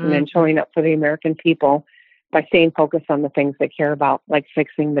important and showing up for the American people by staying focused on the things they care about, like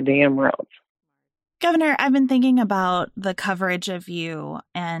fixing the damn roads. Governor, I've been thinking about the coverage of you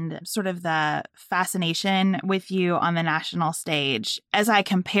and sort of the fascination with you on the national stage as I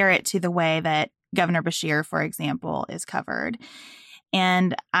compare it to the way that Governor Beshear, for example, is covered.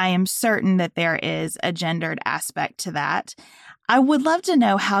 And I am certain that there is a gendered aspect to that. I would love to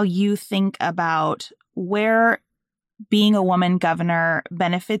know how you think about where being a woman governor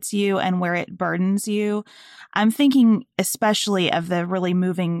benefits you and where it burdens you. I'm thinking especially of the really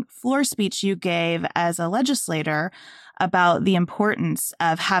moving floor speech you gave as a legislator about the importance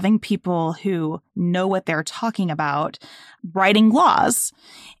of having people who know what they're talking about writing laws.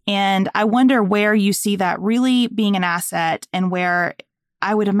 And I wonder where you see that really being an asset and where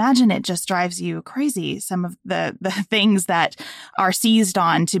I would imagine it just drives you crazy, some of the things that are seized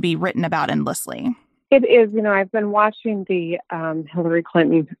on to be written about endlessly. It is. I've been watching the Hillary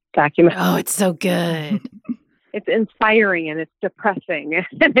Clinton documentary. Oh, it's so good. It's inspiring and it's depressing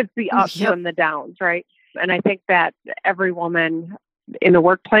and it's the ups and the downs, right? And I think that every woman in the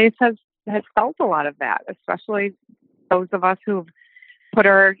workplace has felt a lot of that, especially those of us who've put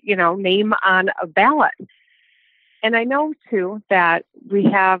our, name on a ballot. And I know, too, that we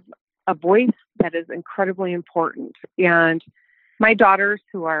have a voice that is incredibly important. And my daughters,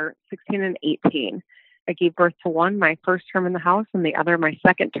 who are 16 and 18, I gave birth to one, my first term in the House, and the other, my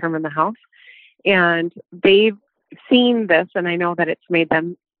second term in the House. And they've seen this, and I know that it's made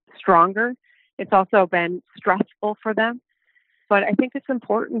them stronger. It's also been stressful for them. But I think it's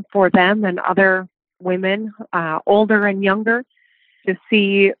important for them and other women, older and younger, to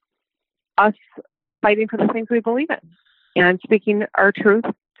see us fighting for the things we believe in and speaking our truth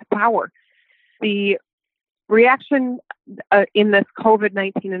to power. The reaction in this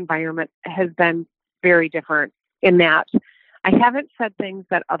COVID-19 environment has been very different in that I haven't said things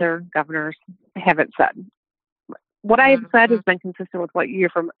that other governors haven't said. What I have said has been consistent with what you hear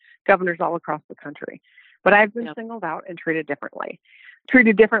from governors all across the country. But I've been singled out and treated differently.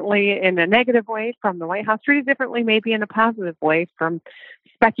 Treated differently in a negative way from the White House, treated differently maybe in a positive way from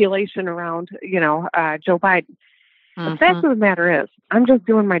speculation around, Joe Biden. The fact of the matter is, I'm just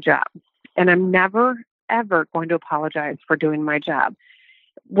doing my job. And I'm never, ever going to apologize for doing my job.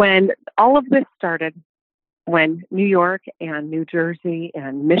 When all of this started, when New York and New Jersey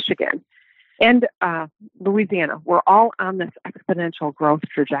and Michigan and Louisiana were all on this exponential growth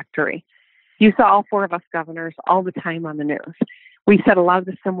trajectory, you saw all four of us governors all the time on the news. We said a lot of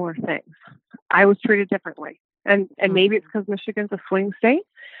the similar things. I was treated differently. And maybe it's because Michigan's a swing state.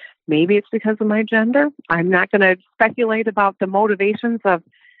 Maybe it's because of my gender. I'm not going to speculate about the motivations of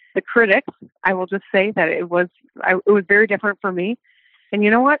the critics. I will just say that it was very different for me. And you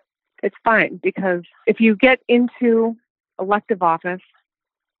know what? It's fine, because if you get into elective office,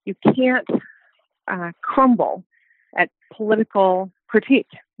 you can't crumble at political critique.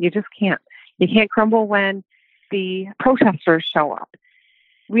 You just can't. You can't crumble when the protesters show up.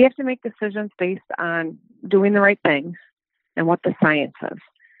 We have to make decisions based on doing the right thing and what the science is.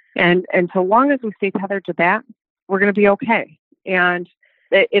 And so long as we stay tethered to that, we're going to be okay. And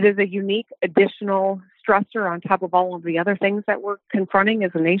it is a unique additional stressor on top of all of the other things that we're confronting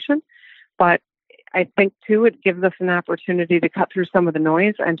as a nation. But I think, too, it gives us an opportunity to cut through some of the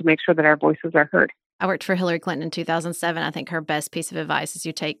noise and to make sure that our voices are heard. I worked for Hillary Clinton in 2007. I think her best piece of advice is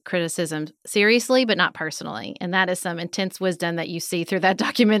you take criticism seriously, but not personally. And that is some intense wisdom that you see through that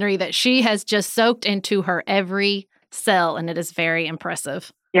documentary that she has just soaked into her every cell, and it is very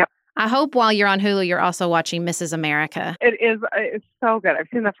impressive. Yep. I hope while you're on Hulu, you're also watching Mrs. America. It's so good. I've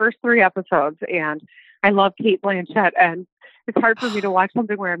seen the first 3 episodes, and I love Cate Blanchett, and it's hard for me to watch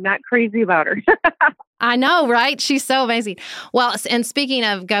something where I'm not crazy about her. I know, right? She's so amazing. Well, and speaking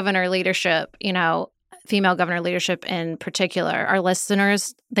of governor leadership, female governor leadership in particular, our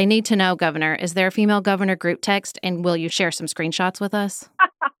listeners, they need to know, Governor, is there a female governor group text? And will you share some screenshots with us?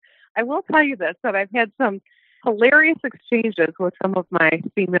 I will tell you this, that I've had some hilarious exchanges with some of my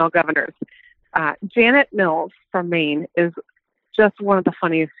female governors. Janet Mills from Maine is just one of the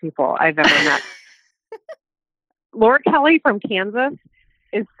funniest people I've ever met. Laura Kelly from Kansas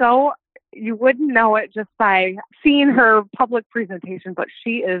is so, you wouldn't know it just by seeing her public presentation, but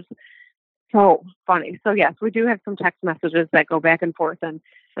she is so funny. So yes, we do have some text messages that go back and forth, and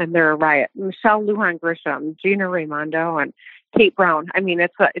they're a riot. Michelle Lujan Grisham, Gina Raimondo, and Kate Brown. I mean,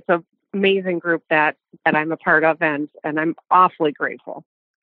 it's a amazing group that I'm a part of, and I'm awfully grateful.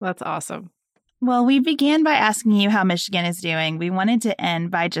 That's awesome. Well, we began by asking you how Michigan is doing. We wanted to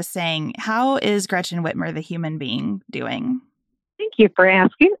end by just saying, how is Gretchen Whitmer, the human being, doing? Thank you for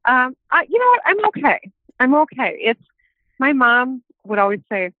asking. You know what? I'm okay. It's, my mom would always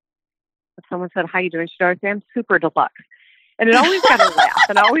say, if someone said, how you doing? She'd always say, I'm super deluxe. And it always got a laugh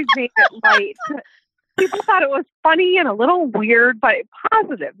and always made it light. People thought it was funny and a little weird, but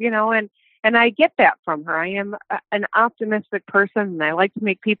positive, and I get that from her. I am an optimistic person, and I like to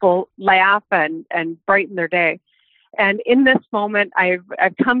make people laugh and brighten their day. And in this moment, I've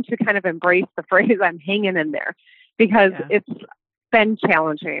come to kind of embrace the phrase, I'm hanging in there, because it's been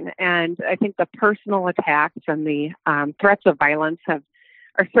challenging. And I think the personal attacks and the threats of violence are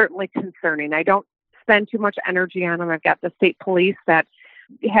certainly concerning. I don't spend too much energy on them. I've got the state police that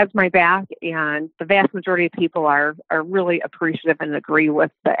has my back, and the vast majority of people are really appreciative and agree with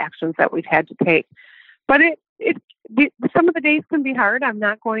the actions that we've had to take. But some of the days can be hard. I'm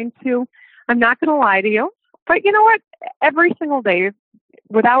not going to lie to you. But you know what? Every single day,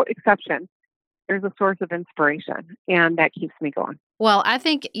 without exception, there's a source of inspiration, and that keeps me going. Well, I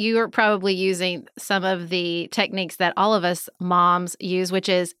think you're probably using some of the techniques that all of us moms use, which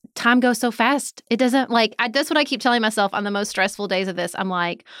is time goes so fast. It doesn't that's what I keep telling myself on the most stressful days of this. I'm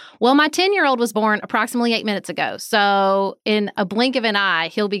like, well, my 10-year-old was born approximately 8 minutes ago. So in a blink of an eye,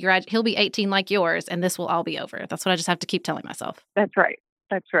 he'll be 18 like yours, and this will all be over. That's what I just have to keep telling myself. That's right.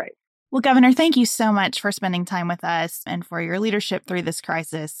 Well, Governor, thank you so much for spending time with us and for your leadership through this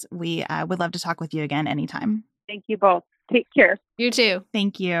crisis. We would love to talk with you again anytime. Thank you both. Take care. You too.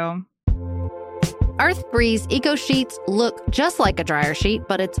 Thank you. Earth Breeze Eco Sheets look just like a dryer sheet,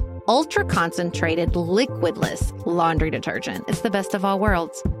 but it's ultra concentrated, liquidless laundry detergent. It's the best of all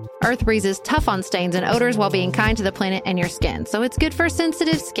worlds. Earth Breeze is tough on stains and odors while being kind to the planet and your skin, so it's good for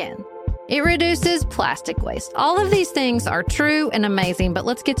sensitive skin. It reduces plastic waste. All of these things are true and amazing, but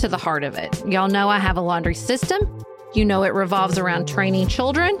let's get to the heart of it. Y'all know I have a laundry system. You know it revolves around training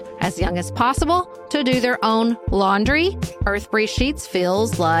children as young as possible to do their own laundry. Earth Breeze Sheets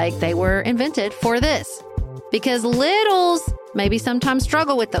feels like they were invented for this. Because littles maybe sometimes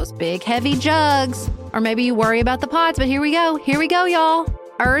struggle with those big, heavy jugs. Or maybe you worry about the pods, but here we go, y'all.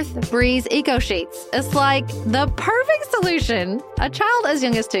 Earth Breeze Eco Sheets. It's like the perfect solution. A child as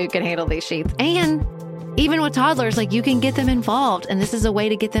young as 2 can handle these sheets. And even with toddlers, you can get them involved. And this is a way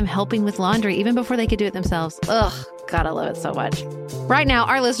to get them helping with laundry even before they could do it themselves. Ugh, God, I love it so much. Right now,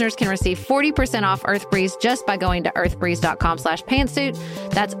 our listeners can receive 40% off Earth Breeze just by going to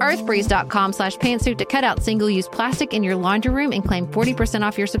earthbreeze.com/pantsuit. That's earthbreeze.com/pantsuit to cut out single-use plastic in your laundry room and claim 40%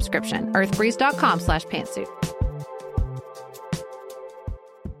 off your subscription. earthbreeze.com/pantsuit.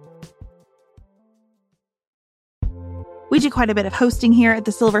 We do quite a bit of hosting here at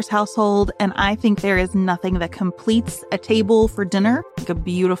the Silvers household, and I think there is nothing that completes a table for dinner like a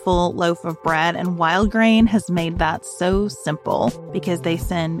beautiful loaf of bread, and Wild Grain has made that so simple because they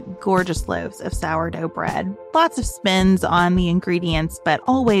send gorgeous loaves of sourdough bread. Lots of spins on the ingredients, but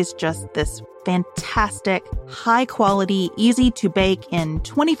always just this fantastic, high quality, easy to bake in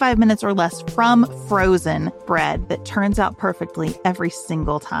 25 minutes or less from frozen bread that turns out perfectly every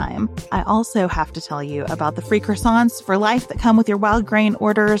single time. I also have to tell you about the free croissants for life that come with your Wild Grain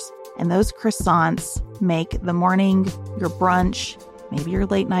orders. And those croissants make the morning, your brunch, maybe your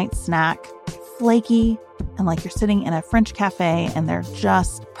late night snack, flaky and like you're sitting in a French cafe, and they're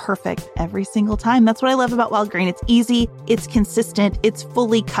just perfect every single time. That's what I love about Wild Grain. It's easy, it's consistent, it's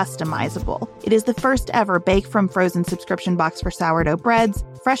fully customizable. It is the first ever bake from frozen subscription box for sourdough breads,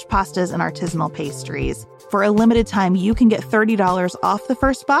 fresh pastas, and artisanal pastries. For a limited time, you can get $30 off the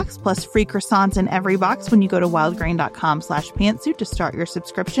first box plus free croissants in every box when you go to wildgrain.com/pantsuit to start your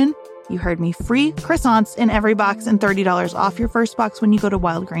subscription. You heard me, free croissants in every box and $30 off your first box when you go to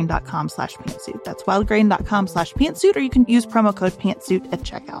wildgrain.com/pantsuit. That's wildgrain.com/pantsuit, or you can use promo code pantsuit at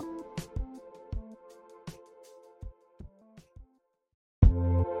checkout.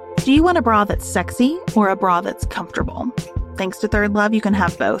 Do you want a bra that's sexy or a bra that's comfortable? Thanks to Third Love, you can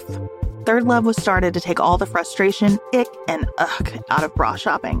have both. Third Love was started to take all the frustration, ick, and ugh out of bra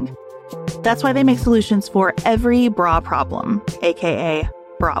shopping. That's why they make solutions for every bra problem, aka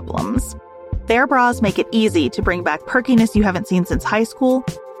problems. Their bras make it easy to bring back perkiness you haven't seen since high school,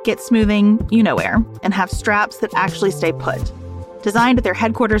 get smoothing you know where, and have straps that actually stay put. Designed at their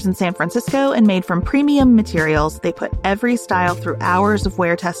headquarters in San Francisco and made from premium materials, they put every style through hours of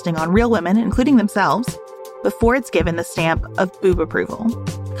wear testing on real women, including themselves, before it's given the stamp of boob approval.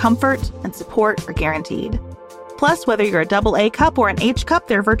 Comfort and support are guaranteed. Plus, whether you're a AA cup or an H cup,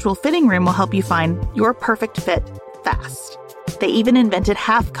 their virtual fitting room will help you find your perfect fit fast. They even invented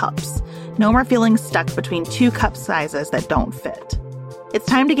half cups. No more feeling stuck between two cup sizes that don't fit. It's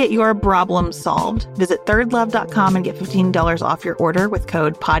time to get your problem solved. Visit thirdlove.com and get $15 off your order with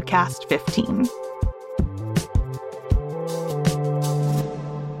code podcast15.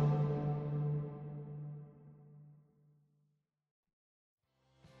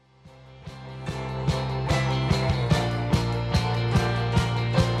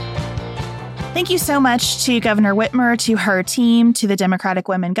 Thank you so much to Governor Whitmer, to her team, to the Democratic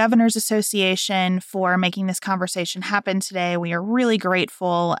Women Governors Association for making this conversation happen today. We are really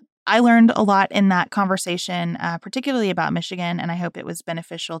grateful. I learned a lot in that conversation, particularly about Michigan, and I hope it was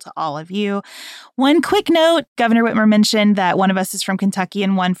beneficial to all of you. One quick note, Governor Whitmer mentioned that one of us is from Kentucky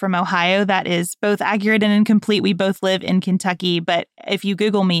and one from Ohio. That is both accurate and incomplete. We both live in Kentucky, but if you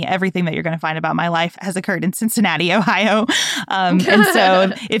Google me, everything that you're going to find about my life has occurred in Cincinnati, Ohio. And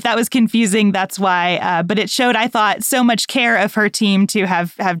so if that was confusing, that's why. But it showed, I thought, so much care of her team to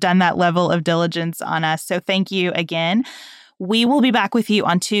have done that level of diligence on us. So thank you again. We will be back with you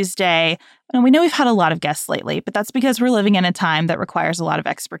on Tuesday. And we know we've had a lot of guests lately, but that's because we're living in a time that requires a lot of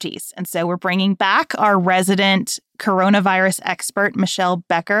expertise. And so we're bringing back our resident coronavirus expert, Michelle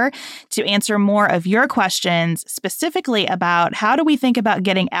Becker, to answer more of your questions, specifically about how do we think about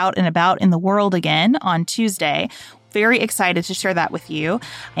getting out and about in the world again on Tuesday. Very excited to share that with you.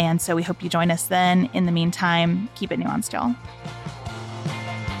 And so we hope you join us then. In the meantime, keep it nuanced, y'all.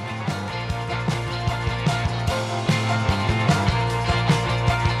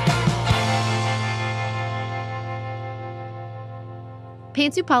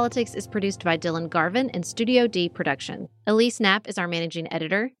 Pantsuit Politics is produced by Dylan Garvin and Studio D Production. Elise Knapp is our managing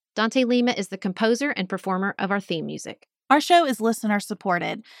editor. Dante Lima is the composer and performer of our theme music. Our show is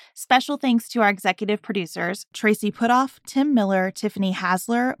listener-supported. Special thanks to our executive producers, Tracy Putoff, Tim Miller, Tiffany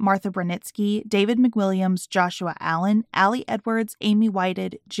Hasler, Martha Brunitsky, David McWilliams, Joshua Allen, Allie Edwards, Amy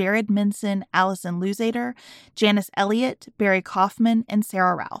Whited, Jared Minson, Allison Luzader, Janice Elliott, Barry Kaufman, and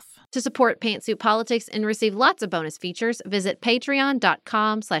Sarah Ralph. To support Pantsuit Politics and receive lots of bonus features, visit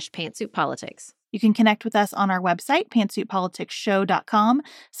patreon.com/pantsuitpolitics. You can connect with us on our website, pantsuitpoliticsshow.com,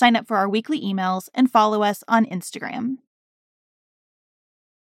 sign up for our weekly emails, and follow us on Instagram.